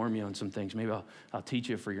inform you on some things. Maybe I'll teach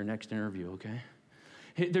you for your next interview, okay?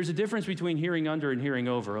 There's a difference between hearing under and hearing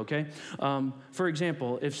over, okay? For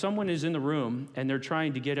example, if someone is in the room and they're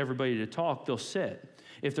trying to get everybody to talk, they'll sit.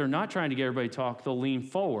 If they're not trying to get everybody to talk, they'll lean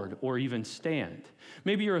forward or even stand.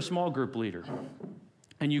 Maybe you're a small group leader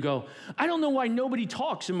and you go, I don't know why nobody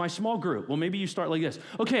talks in my small group. Well, maybe you start like this.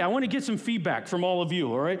 Okay, I want to get some feedback from all of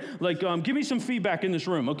you, all right? Like, give me some feedback in this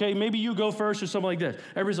room, okay? Maybe you go first or something like this.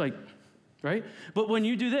 Everybody's like, right? But when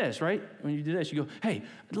you do this, right? When you do this, you go, hey,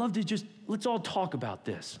 I'd love to let's all talk about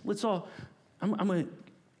this. Let's all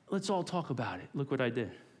talk about it. Look what I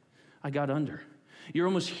did. I got under. You're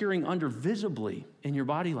almost hearing under visibly in your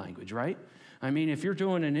body language, right? I mean, if you're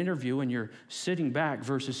doing an interview and you're sitting back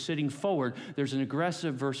versus sitting forward, there's an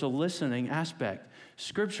aggressive versus a listening aspect.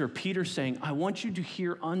 Scripture, Peter's saying, I want you to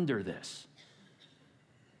hear under this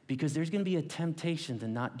because there's going to be a temptation to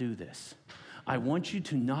not do this. I want you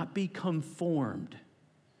to not be conformed,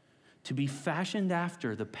 to be fashioned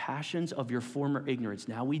after the passions of your former ignorance.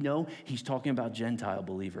 Now we know he's talking about Gentile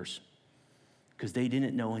believers because they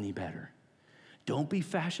didn't know any better. Don't be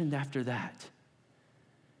fashioned after that.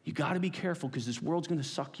 You got to be careful because this world's going to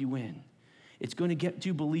suck you in. It's going to get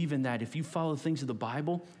you believing that if you follow the things of the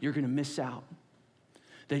Bible, you're going to miss out,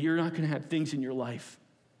 that you're not going to have things in your life.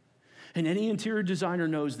 And any interior designer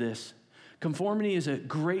knows this. Conformity is a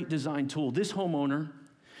great design tool. This homeowner,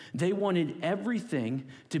 they wanted everything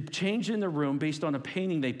to change in the room based on a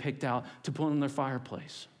painting they picked out to put on their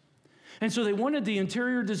fireplace. And so they wanted the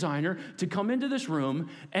interior designer to come into this room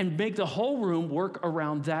and make the whole room work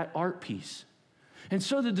around that art piece. And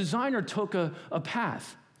so the designer took a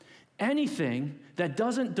path. Anything that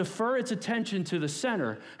doesn't defer its attention to the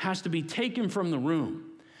center has to be taken from the room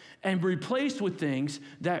and replaced with things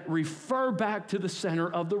that refer back to the center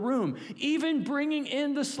of the room. Even bringing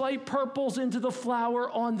in the slight purples into the flower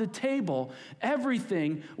on the table,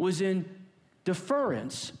 everything was in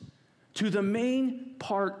deference to the main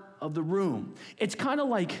part of the room. It's kind of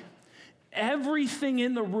like everything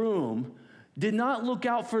in the room did not look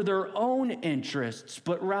out for their own interests,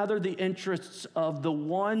 but rather the interests of the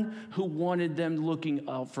one who wanted them looking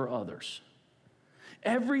out for others.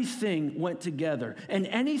 Everything went together, and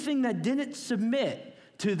anything that didn't submit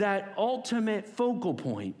to that ultimate focal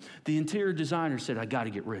point, the interior designer said, I got to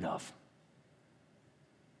get rid of.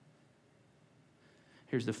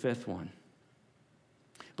 Here's the fifth one.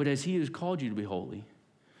 But as he has called you to be holy,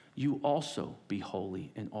 you also be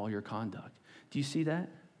holy in all your conduct. Do you see that?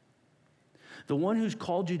 The one who's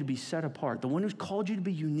called you to be set apart, the one who's called you to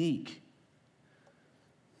be unique,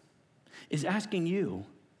 is asking you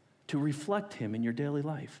to reflect him in your daily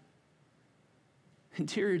life.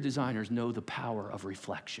 Interior designers know the power of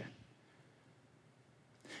reflection.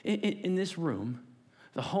 In this room,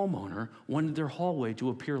 the homeowner wanted their hallway to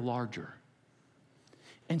appear larger.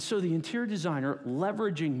 And so the interior designer,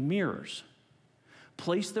 leveraging mirrors,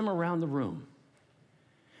 placed them around the room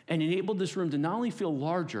and enabled this room to not only feel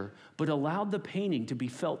larger, but allowed the painting to be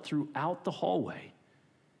felt throughout the hallway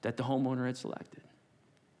that the homeowner had selected.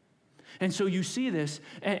 And so you see this,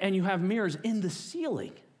 and you have mirrors in the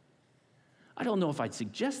ceiling. I don't know if I'd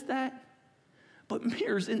suggest that, but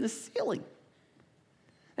mirrors in the ceiling.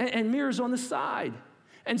 And mirrors on the side.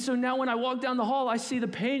 And so now when I walk down the hall, I see the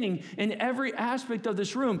painting in every aspect of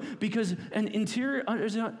this room because an interior,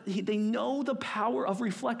 they know the power of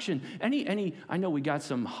reflection. I know we got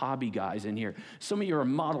some hobby guys in here. Some of you are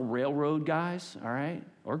model railroad guys, all right?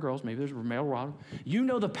 Or girls, maybe there's a railroad. You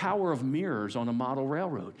know the power of mirrors on a model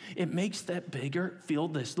railroad. It makes that bigger, feel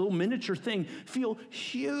this little miniature thing, feel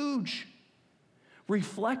huge.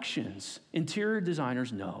 Reflections, interior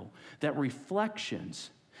designers know that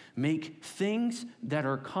reflections make things that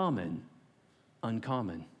are common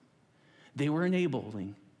uncommon. They were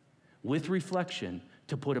enabling, with reflection,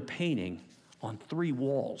 to put a painting on 3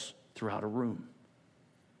 walls throughout a room.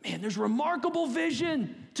 Man, there's remarkable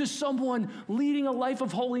vision to someone leading a life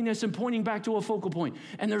of holiness and pointing back to a focal point.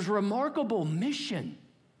 And there's remarkable mission.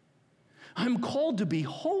 I'm called to be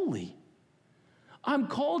holy. I'm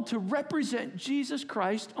called to represent Jesus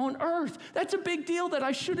Christ on earth. That's a big deal that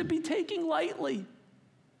I shouldn't be taking lightly.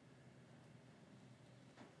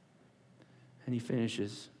 And he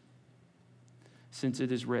finishes, since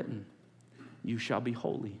it is written, you shall be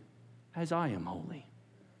holy as I am holy.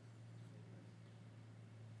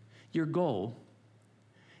 Your goal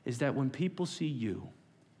is that when people see you,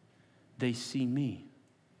 they see me.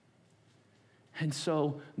 And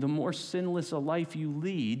so the more sinless a life you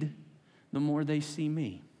lead, the more they see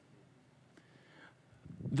me.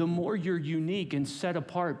 The more you're unique and set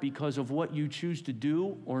apart because of what you choose to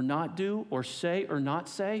do or not do or say or not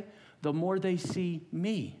say, the more they see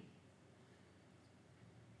me.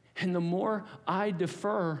 And the more I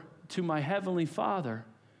defer to my Heavenly Father,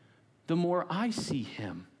 the more I see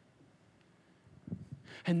Him.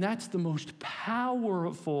 And that's the most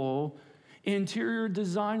powerful interior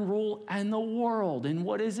design rule in the world. And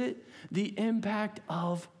what is it? The impact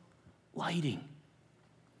of lighting.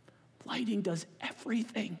 Lighting does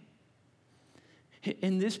everything.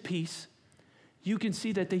 In this piece, you can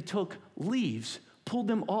see that they took leaves, pulled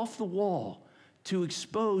them off the wall to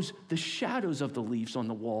expose the shadows of the leaves on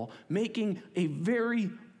the wall, making a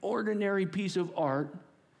very ordinary piece of art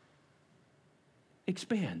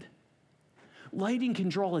expand. Lighting can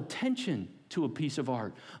draw attention to a piece of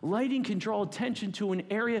art. Lighting can draw attention to an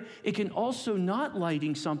area. It can also, not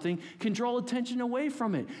lighting something, can draw attention away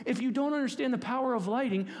from it. If you don't understand the power of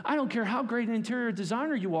lighting, I don't care how great an interior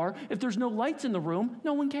designer you are, if there's no lights in the room,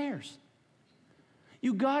 no one cares.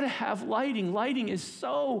 You gotta have lighting. Lighting is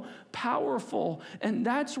so powerful, and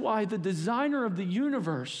that's why the designer of the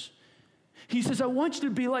universe, he says, I want you to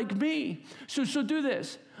be like me. So do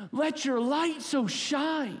this. Let your light so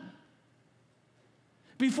shine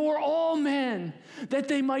before all men, that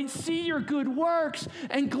they might see your good works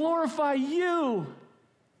and glorify you.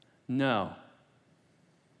 No,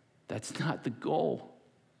 that's not the goal.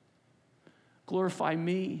 Glorify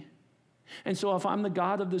me. And so if I'm the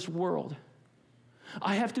God of this world,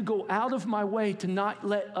 I have to go out of my way to not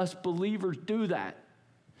let us believers do that.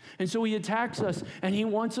 And so he attacks us, and he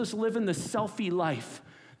wants us living the selfie life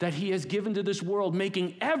that he has given to this world,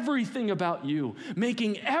 making everything about you,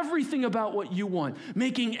 making everything about what you want,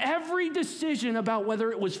 making every decision about whether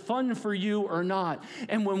it was fun for you or not.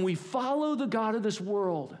 And when we follow the God of this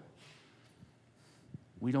world,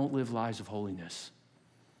 we don't live lives of holiness.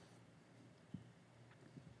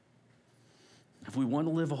 If we want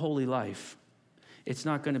to live a holy life, it's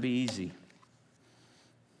not going to be easy.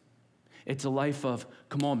 It's a life of,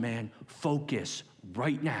 come on, man, focus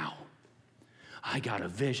right now. I got a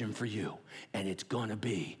vision for you, and it's going to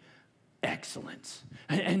be excellence.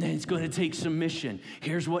 And then it's going to take some mission.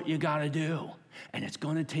 Here's what you got to do. And it's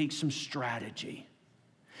going to take some strategy.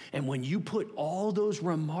 And when you put all those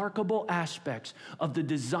remarkable aspects of the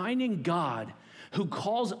designing God who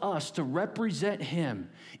calls us to represent him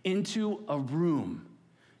into a room,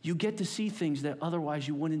 you get to see things that otherwise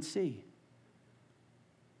you wouldn't see.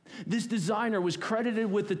 This designer was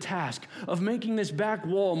credited with the task of making this back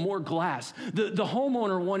wall more glass. The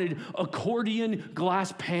homeowner wanted accordion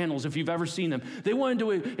glass panels, if you've ever seen them. They wanted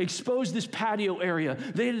to expose this patio area.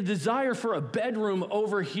 They had a desire for a bedroom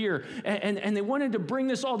over here, and they wanted to bring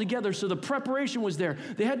this all together, so the preparation was there.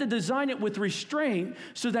 They had to design it with restraint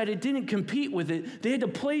so that it didn't compete with it. They had to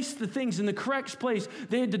place the things in the correct place.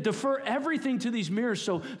 They had to defer everything to these mirrors,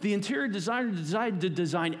 so the interior designer decided to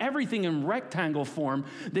design everything in rectangle form.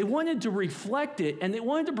 They wanted to reflect it, and they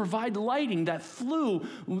wanted to provide lighting that flew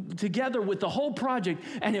together with the whole project,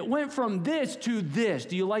 and it went from this to this.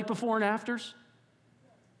 Do you like before and afters?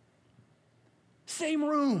 Same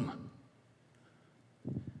room.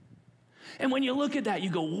 And when you look at that, you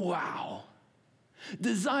go, wow,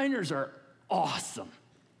 designers are awesome.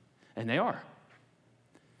 And they are.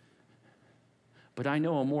 But I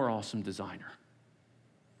know a more awesome designer.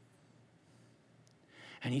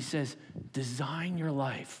 And he says, design your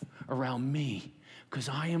life around me because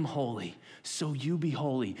I am holy, so you be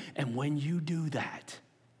holy. And when you do that,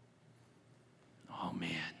 oh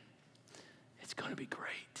man, it's going to be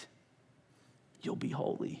great. You'll be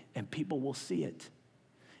holy and people will see it.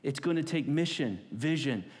 It's going to take mission,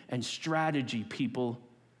 vision, and strategy, people,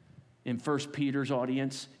 in 1 Peter's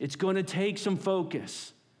audience. It's going to take some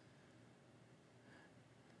focus.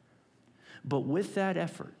 But with that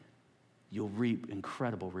effort, you'll reap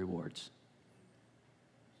incredible rewards.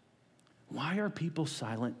 Why are people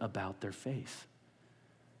silent about their faith?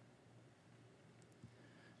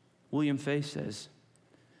 William Fay says,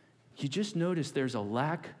 you just notice there's a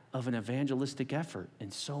lack of an evangelistic effort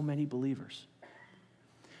in so many believers.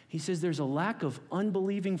 He says there's a lack of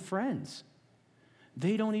unbelieving friends.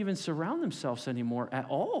 They don't even surround themselves anymore at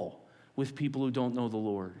all with people who don't know the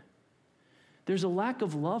Lord. There's a lack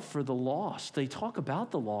of love for the lost. They talk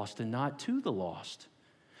about the lost and not to the lost.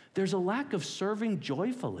 There's a lack of serving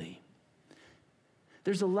joyfully.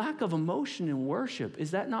 There's a lack of emotion in worship.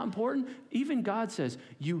 Is that not important? Even God says,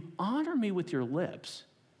 you honor me with your lips,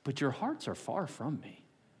 but your hearts are far from me.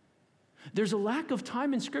 There's a lack of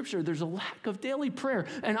time in Scripture. There's a lack of daily prayer.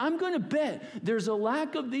 And I'm going to bet there's a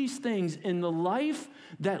lack of these things in the life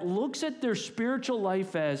that looks at their spiritual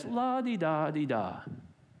life as la-di-da-di-da.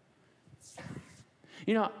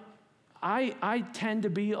 You know, I tend to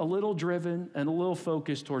be a little driven and a little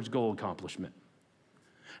focused towards goal accomplishment.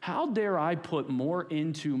 How dare I put more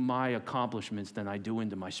into my accomplishments than I do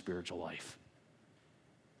into my spiritual life?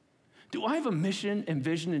 Do I have a mission and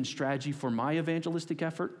vision and strategy for my evangelistic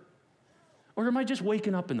effort? Or am I just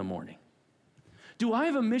waking up in the morning? Do I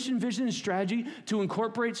have a mission, vision, and strategy to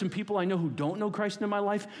incorporate some people I know who don't know Christ into my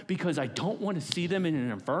life because I don't want to see them in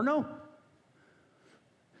an inferno?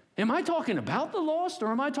 Am I talking about the lost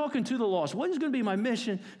or am I talking to the lost? What is going to be my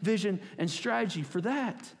mission, vision, and strategy for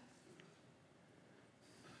that?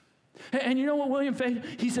 And you know what, William Fay,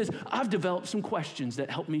 he says, I've developed some questions that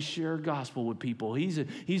help me share gospel with people. He's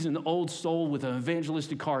an old soul with an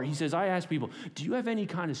evangelistic heart. He says, I ask people, do you have any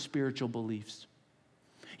kind of spiritual beliefs?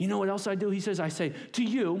 You know what else I do? He says, I say, to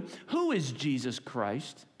you, who is Jesus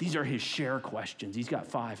Christ? These are his share questions. He's got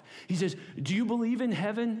 5. He says, do you believe in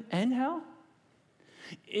heaven and hell?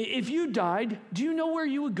 If you died, do you know where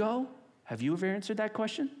you would go? Have you ever answered that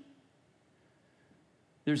question?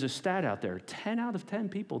 There's a stat out there, 10 out of 10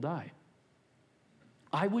 people die.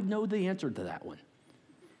 I would know the answer to that one.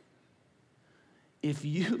 If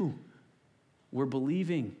you were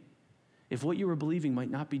believing, if what you were believing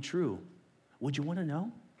might not be true, would you want to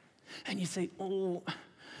know? And you say, oh,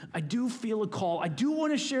 I do feel a call. I do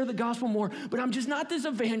want to share the gospel more, but I'm just not this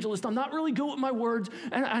evangelist. I'm not really good with my words,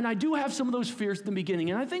 and I do have some of those fears at the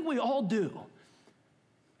beginning, and I think we all do.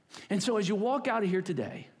 And so as you walk out of here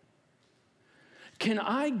today, can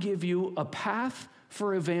I give you a path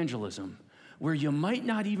for evangelism where you might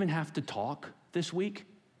not even have to talk this week?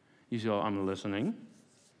 You say, oh, I'm listening.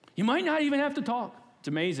 You might not even have to talk. It's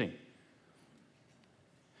amazing.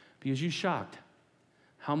 Because you're shocked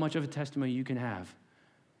how much of a testimony you can have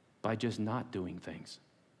by just not doing things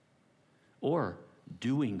or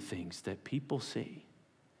doing things that people see.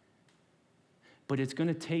 But it's going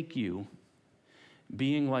to take you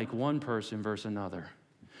being like one person versus another.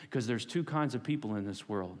 Because there's 2 kinds of people in this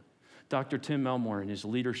world. Dr. Tim Elmore, in his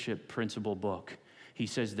leadership principle book, he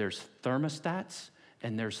says there's thermostats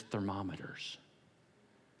and there's thermometers.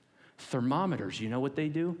 Thermometers, you know what they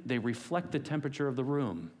do? They reflect the temperature of the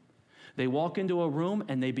room. They walk into a room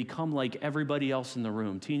and they become like everybody else in the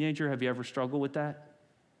room. Teenager, have you ever struggled with that?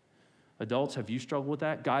 Adults, have you struggled with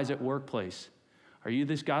that? Guys at workplace, are you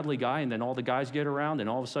this godly guy and then all the guys get around and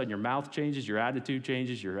all of a sudden your mouth changes, your attitude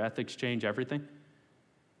changes, your ethics change, everything?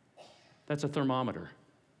 That's a thermometer.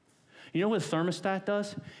 You know what a thermostat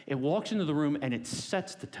does? It walks into the room and it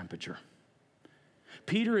sets the temperature.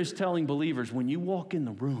 Peter is telling believers, when you walk in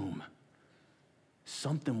the room,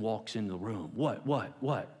 something walks in the room. What?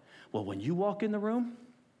 Well, when you walk in the room,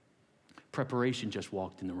 preparation just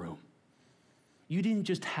walked in the room. You didn't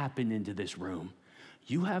just happen into this room.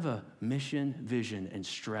 You have a mission, vision, and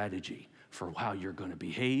strategy for how you're going to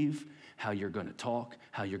behave, how you're going to talk,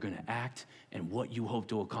 how you're going to act, and what you hope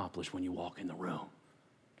to accomplish when you walk in the room.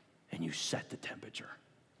 And you set the temperature.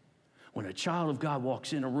 When a child of God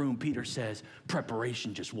walks in a room, Peter says,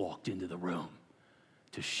 preparation just walked into the room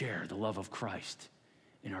to share the love of Christ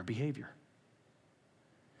in our behavior.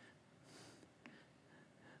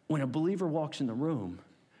 When a believer walks in the room,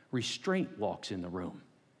 restraint walks in the room.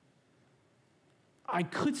 I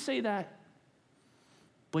could say that,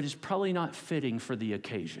 but it's probably not fitting for the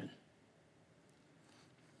occasion.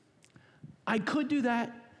 I could do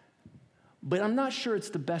that, but I'm not sure it's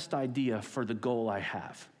the best idea for the goal I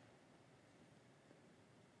have.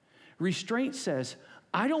 Restraint says,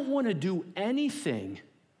 I don't want to do anything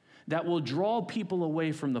that will draw people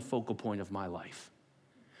away from the focal point of my life.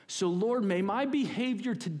 So, Lord, may my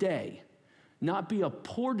behavior today not be a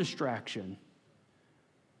poor distraction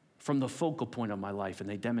from the focal point of my life, and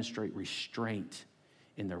they demonstrate restraint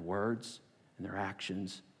in their words, and their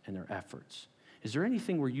actions, and their efforts. Is there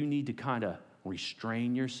anything where you need to kind of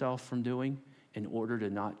restrain yourself from doing in order to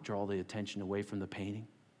not draw the attention away from the painting?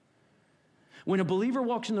 When a believer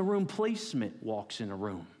walks in the room, placement walks in a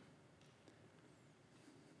room.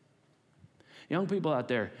 Young people out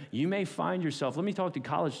there, you may find yourself, let me talk to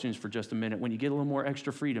college students for just a minute when you get a little more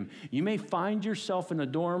extra freedom. You may find yourself in a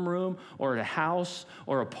dorm room or at a house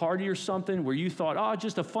or a party or something where you thought, oh,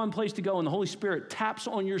 just a fun place to go, and the Holy Spirit taps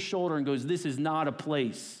on your shoulder and goes, this is not a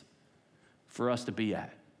place for us to be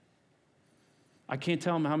at. I can't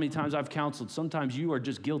tell them how many times I've counseled. Sometimes you are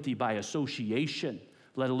just guilty by association,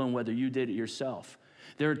 let alone whether you did it yourself.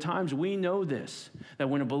 There are times we know this, that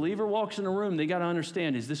when a believer walks in a room, they got to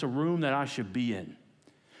understand, is this a room that I should be in?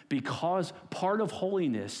 Because part of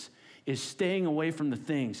holiness is staying away from the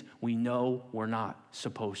things we know we're not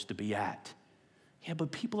supposed to be at. Yeah,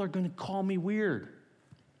 but people are going to call me weird.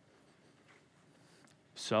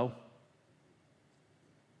 So,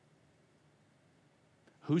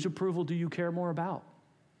 whose approval do you care more about?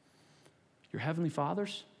 Your Heavenly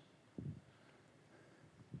Father's?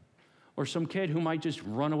 Or some kid who might just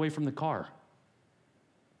run away from the car?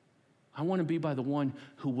 I want to be by the one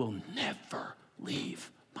who will never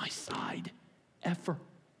leave my side, ever.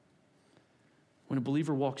 When a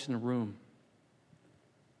believer walks in a room,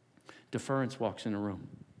 deference walks in a room.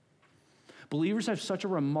 Believers have such a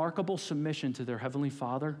remarkable submission to their Heavenly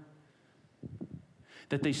Father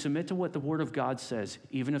that they submit to what the Word of God says,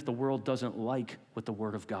 even if the world doesn't like what the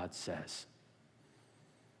Word of God says.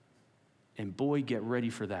 And boy, get ready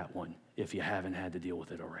for that one if you haven't had to deal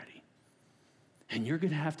with it already. And you're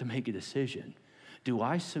going to have to make a decision. Do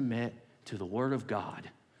I submit to the Word of God,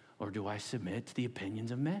 or do I submit to the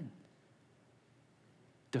opinions of men?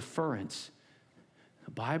 Deference.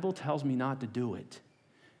 The Bible tells me not to do it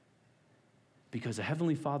because the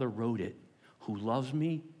Heavenly Father wrote it, who loves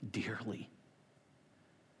me dearly.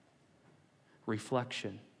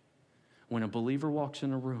 Reflection. When a believer walks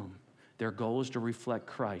in a room, their goal is to reflect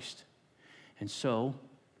Christ. And so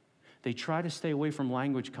they try to stay away from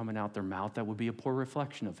language coming out their mouth that would be a poor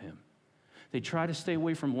reflection of Him. They try to stay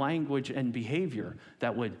away from language and behavior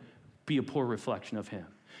that would be a poor reflection of Him.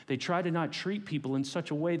 They try to not treat people in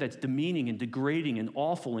such a way that's demeaning and degrading and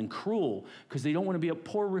awful and cruel because they don't want to be a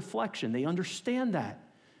poor reflection. They understand that.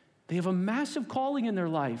 They have a massive calling in their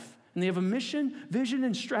life, and they have a mission, vision,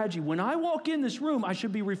 and strategy. When I walk in this room, I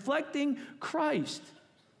should be reflecting Christ.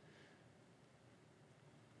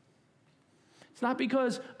 It's not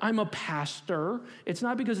because I'm a pastor. It's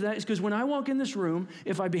not because of that. It's because when I walk in this room,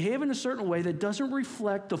 if I behave in a certain way that doesn't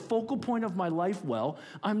reflect the focal point of my life well,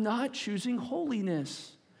 I'm not choosing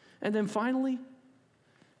holiness. And then finally,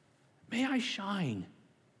 may I shine.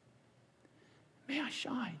 May I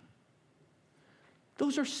shine.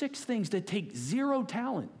 Those are 6 things that take 0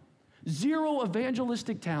 talent, 0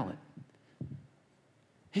 evangelistic talent.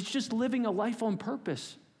 It's just living a life on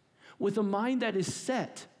purpose with a mind that is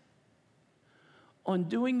set on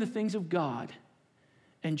doing the things of God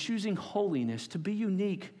and choosing holiness to be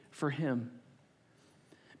unique for Him.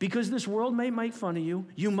 Because this world may make fun of you.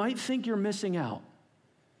 You might think you're missing out.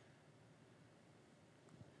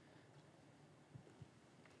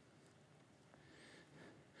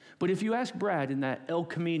 But if you ask Brad in that El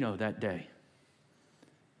Camino that day,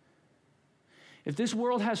 if this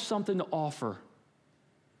world has something to offer,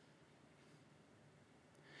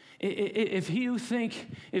 if you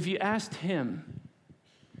asked him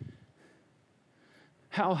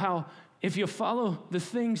how if you follow the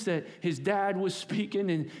things that his dad was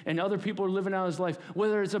speaking and other people are living out his life,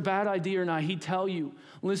 whether it's a bad idea or not, he'd tell you,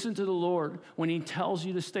 listen to the Lord. When He tells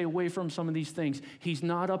you to stay away from some of these things, He's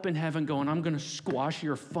not up in heaven going, I'm going to squash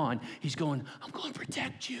your fun. He's going, I'm going to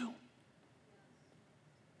protect you.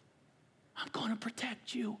 I'm going to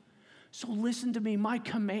protect you. So listen to me. My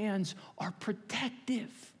commands are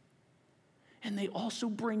protective. And they also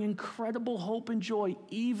bring incredible hope and joy,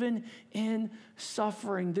 even in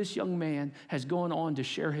suffering. This young man has gone on to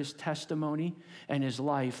share his testimony and his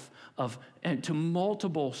life and to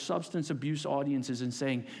multiple substance abuse audiences and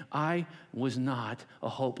saying, I was not a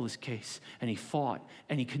hopeless case. And he fought,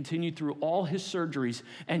 and he continued through all his surgeries,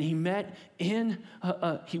 and he met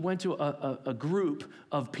he went to a group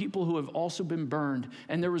of people who have also been burned,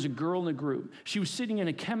 and there was a girl in the group. She was sitting in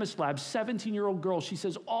a chemist lab, 17-year-old girl. She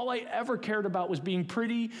says, all I ever cared about was being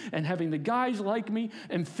pretty and having the guys like me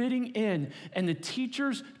and fitting in. And the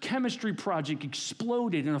teacher's chemistry project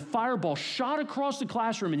exploded, and a fireball shot across the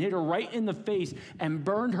classroom and hit her right in the face and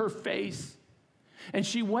burned her face. And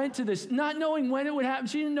she went to this, not knowing when it would happen.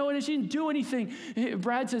 She didn't know it. She didn't do anything.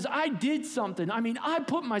 Brad says, I did something. I mean, I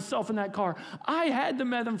put myself in that car. I had the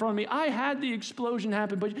meth in front of me. I had the explosion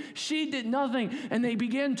happen, but she did nothing. And they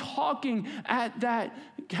began talking at that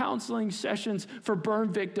counseling sessions for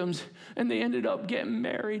burn victims, and they ended up getting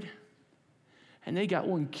married. And they got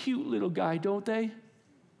one cute little guy, don't they?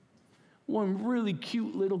 One really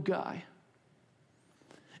cute little guy.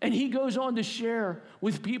 And he goes on to share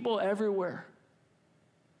with people everywhere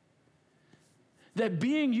that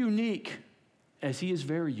being unique, as he is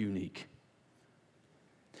very unique,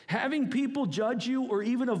 having people judge you or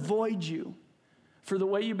even avoid you for the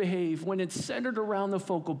way you behave, when it's centered around the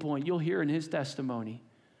focal point, you'll hear in his testimony,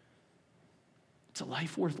 it's a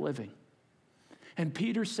life worth living. And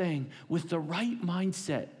Peter's saying, with the right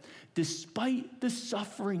mindset, despite the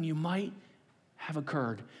suffering you might have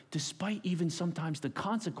occurred, despite even sometimes the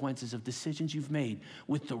consequences of decisions you've made,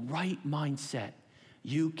 with the right mindset,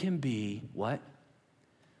 you can be what?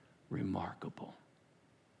 Remarkable.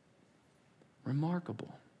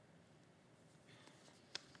 Remarkable.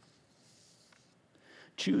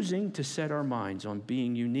 Choosing to set our minds on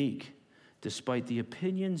being unique, despite the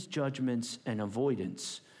opinions, judgments, and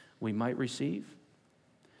avoidance we might receive,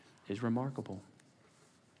 is remarkable.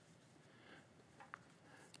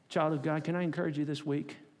 Child of God, can I encourage you this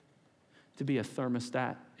week to be a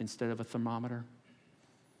thermostat instead of a thermometer?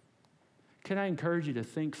 Can I encourage you to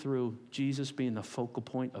think through Jesus being the focal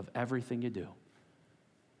point of everything you do?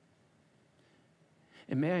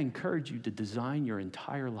 And may I encourage you to design your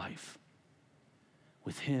entire life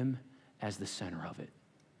with him as the center of it.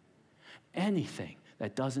 Anything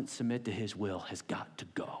that doesn't submit to his will has got to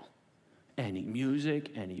go. Any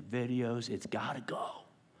music, any videos, it's got to go.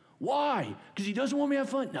 Why? Because he doesn't want me to have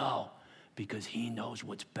fun? No, because he knows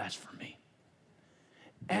what's best for me.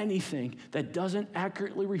 Anything that doesn't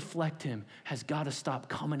accurately reflect him has got to stop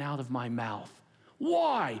coming out of my mouth.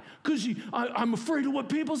 Why? Because I'm afraid of what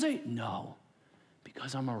people say? No,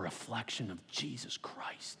 because I'm a reflection of Jesus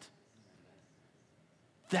Christ.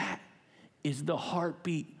 That is the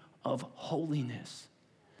heartbeat of holiness.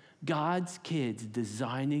 God's kids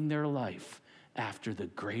designing their life after the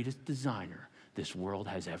greatest designer this world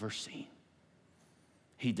has ever seen.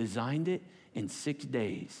 He designed it in 6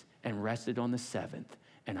 days and rested on the seventh.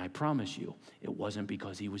 And I promise you, it wasn't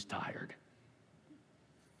because he was tired.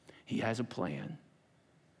 He has a plan,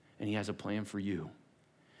 and he has a plan for you.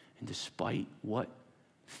 And despite what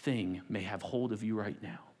thing may have hold of you right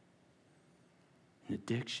now, an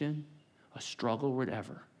addiction, a struggle,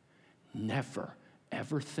 whatever, never,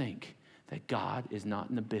 ever think that God is not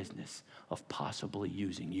in the business of possibly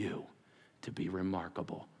using you to be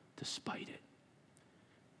remarkable despite it.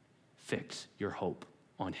 Fix your hope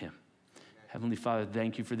on him. Heavenly Father,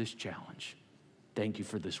 thank you for this challenge. Thank you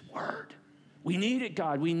for this word. We need it,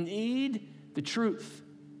 God. We need the truth.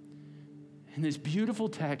 In this beautiful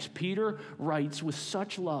text, Peter writes with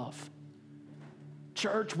such love,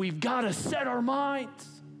 church, we've got to set our minds.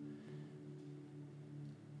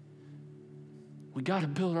 We got to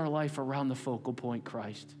build our life around the focal point,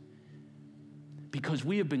 Christ. Because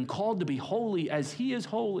we have been called to be holy as he is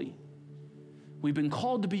holy. We've been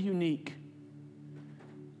called to be unique.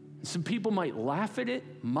 Some people might laugh at it,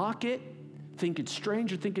 mock it, think it's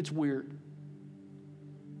strange or think it's weird.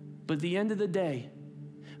 But at the end of the day,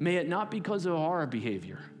 may it not because of our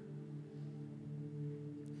behavior,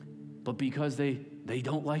 but because they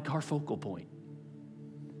don't like our focal point.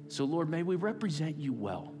 So Lord, may we represent you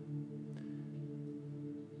well.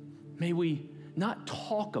 May we not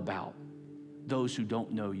talk about those who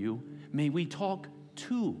don't know you. May we talk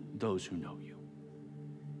to those who know you.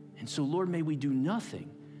 And so, Lord, may we do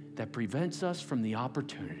nothing that prevents us from the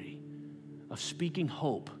opportunity of speaking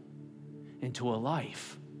hope into a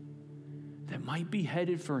life that might be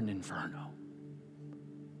headed for an inferno.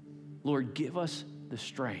 Lord, give us the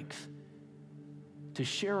strength to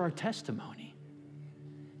share our testimony.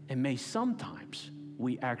 And may sometimes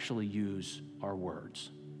we actually use our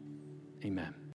words. Amen.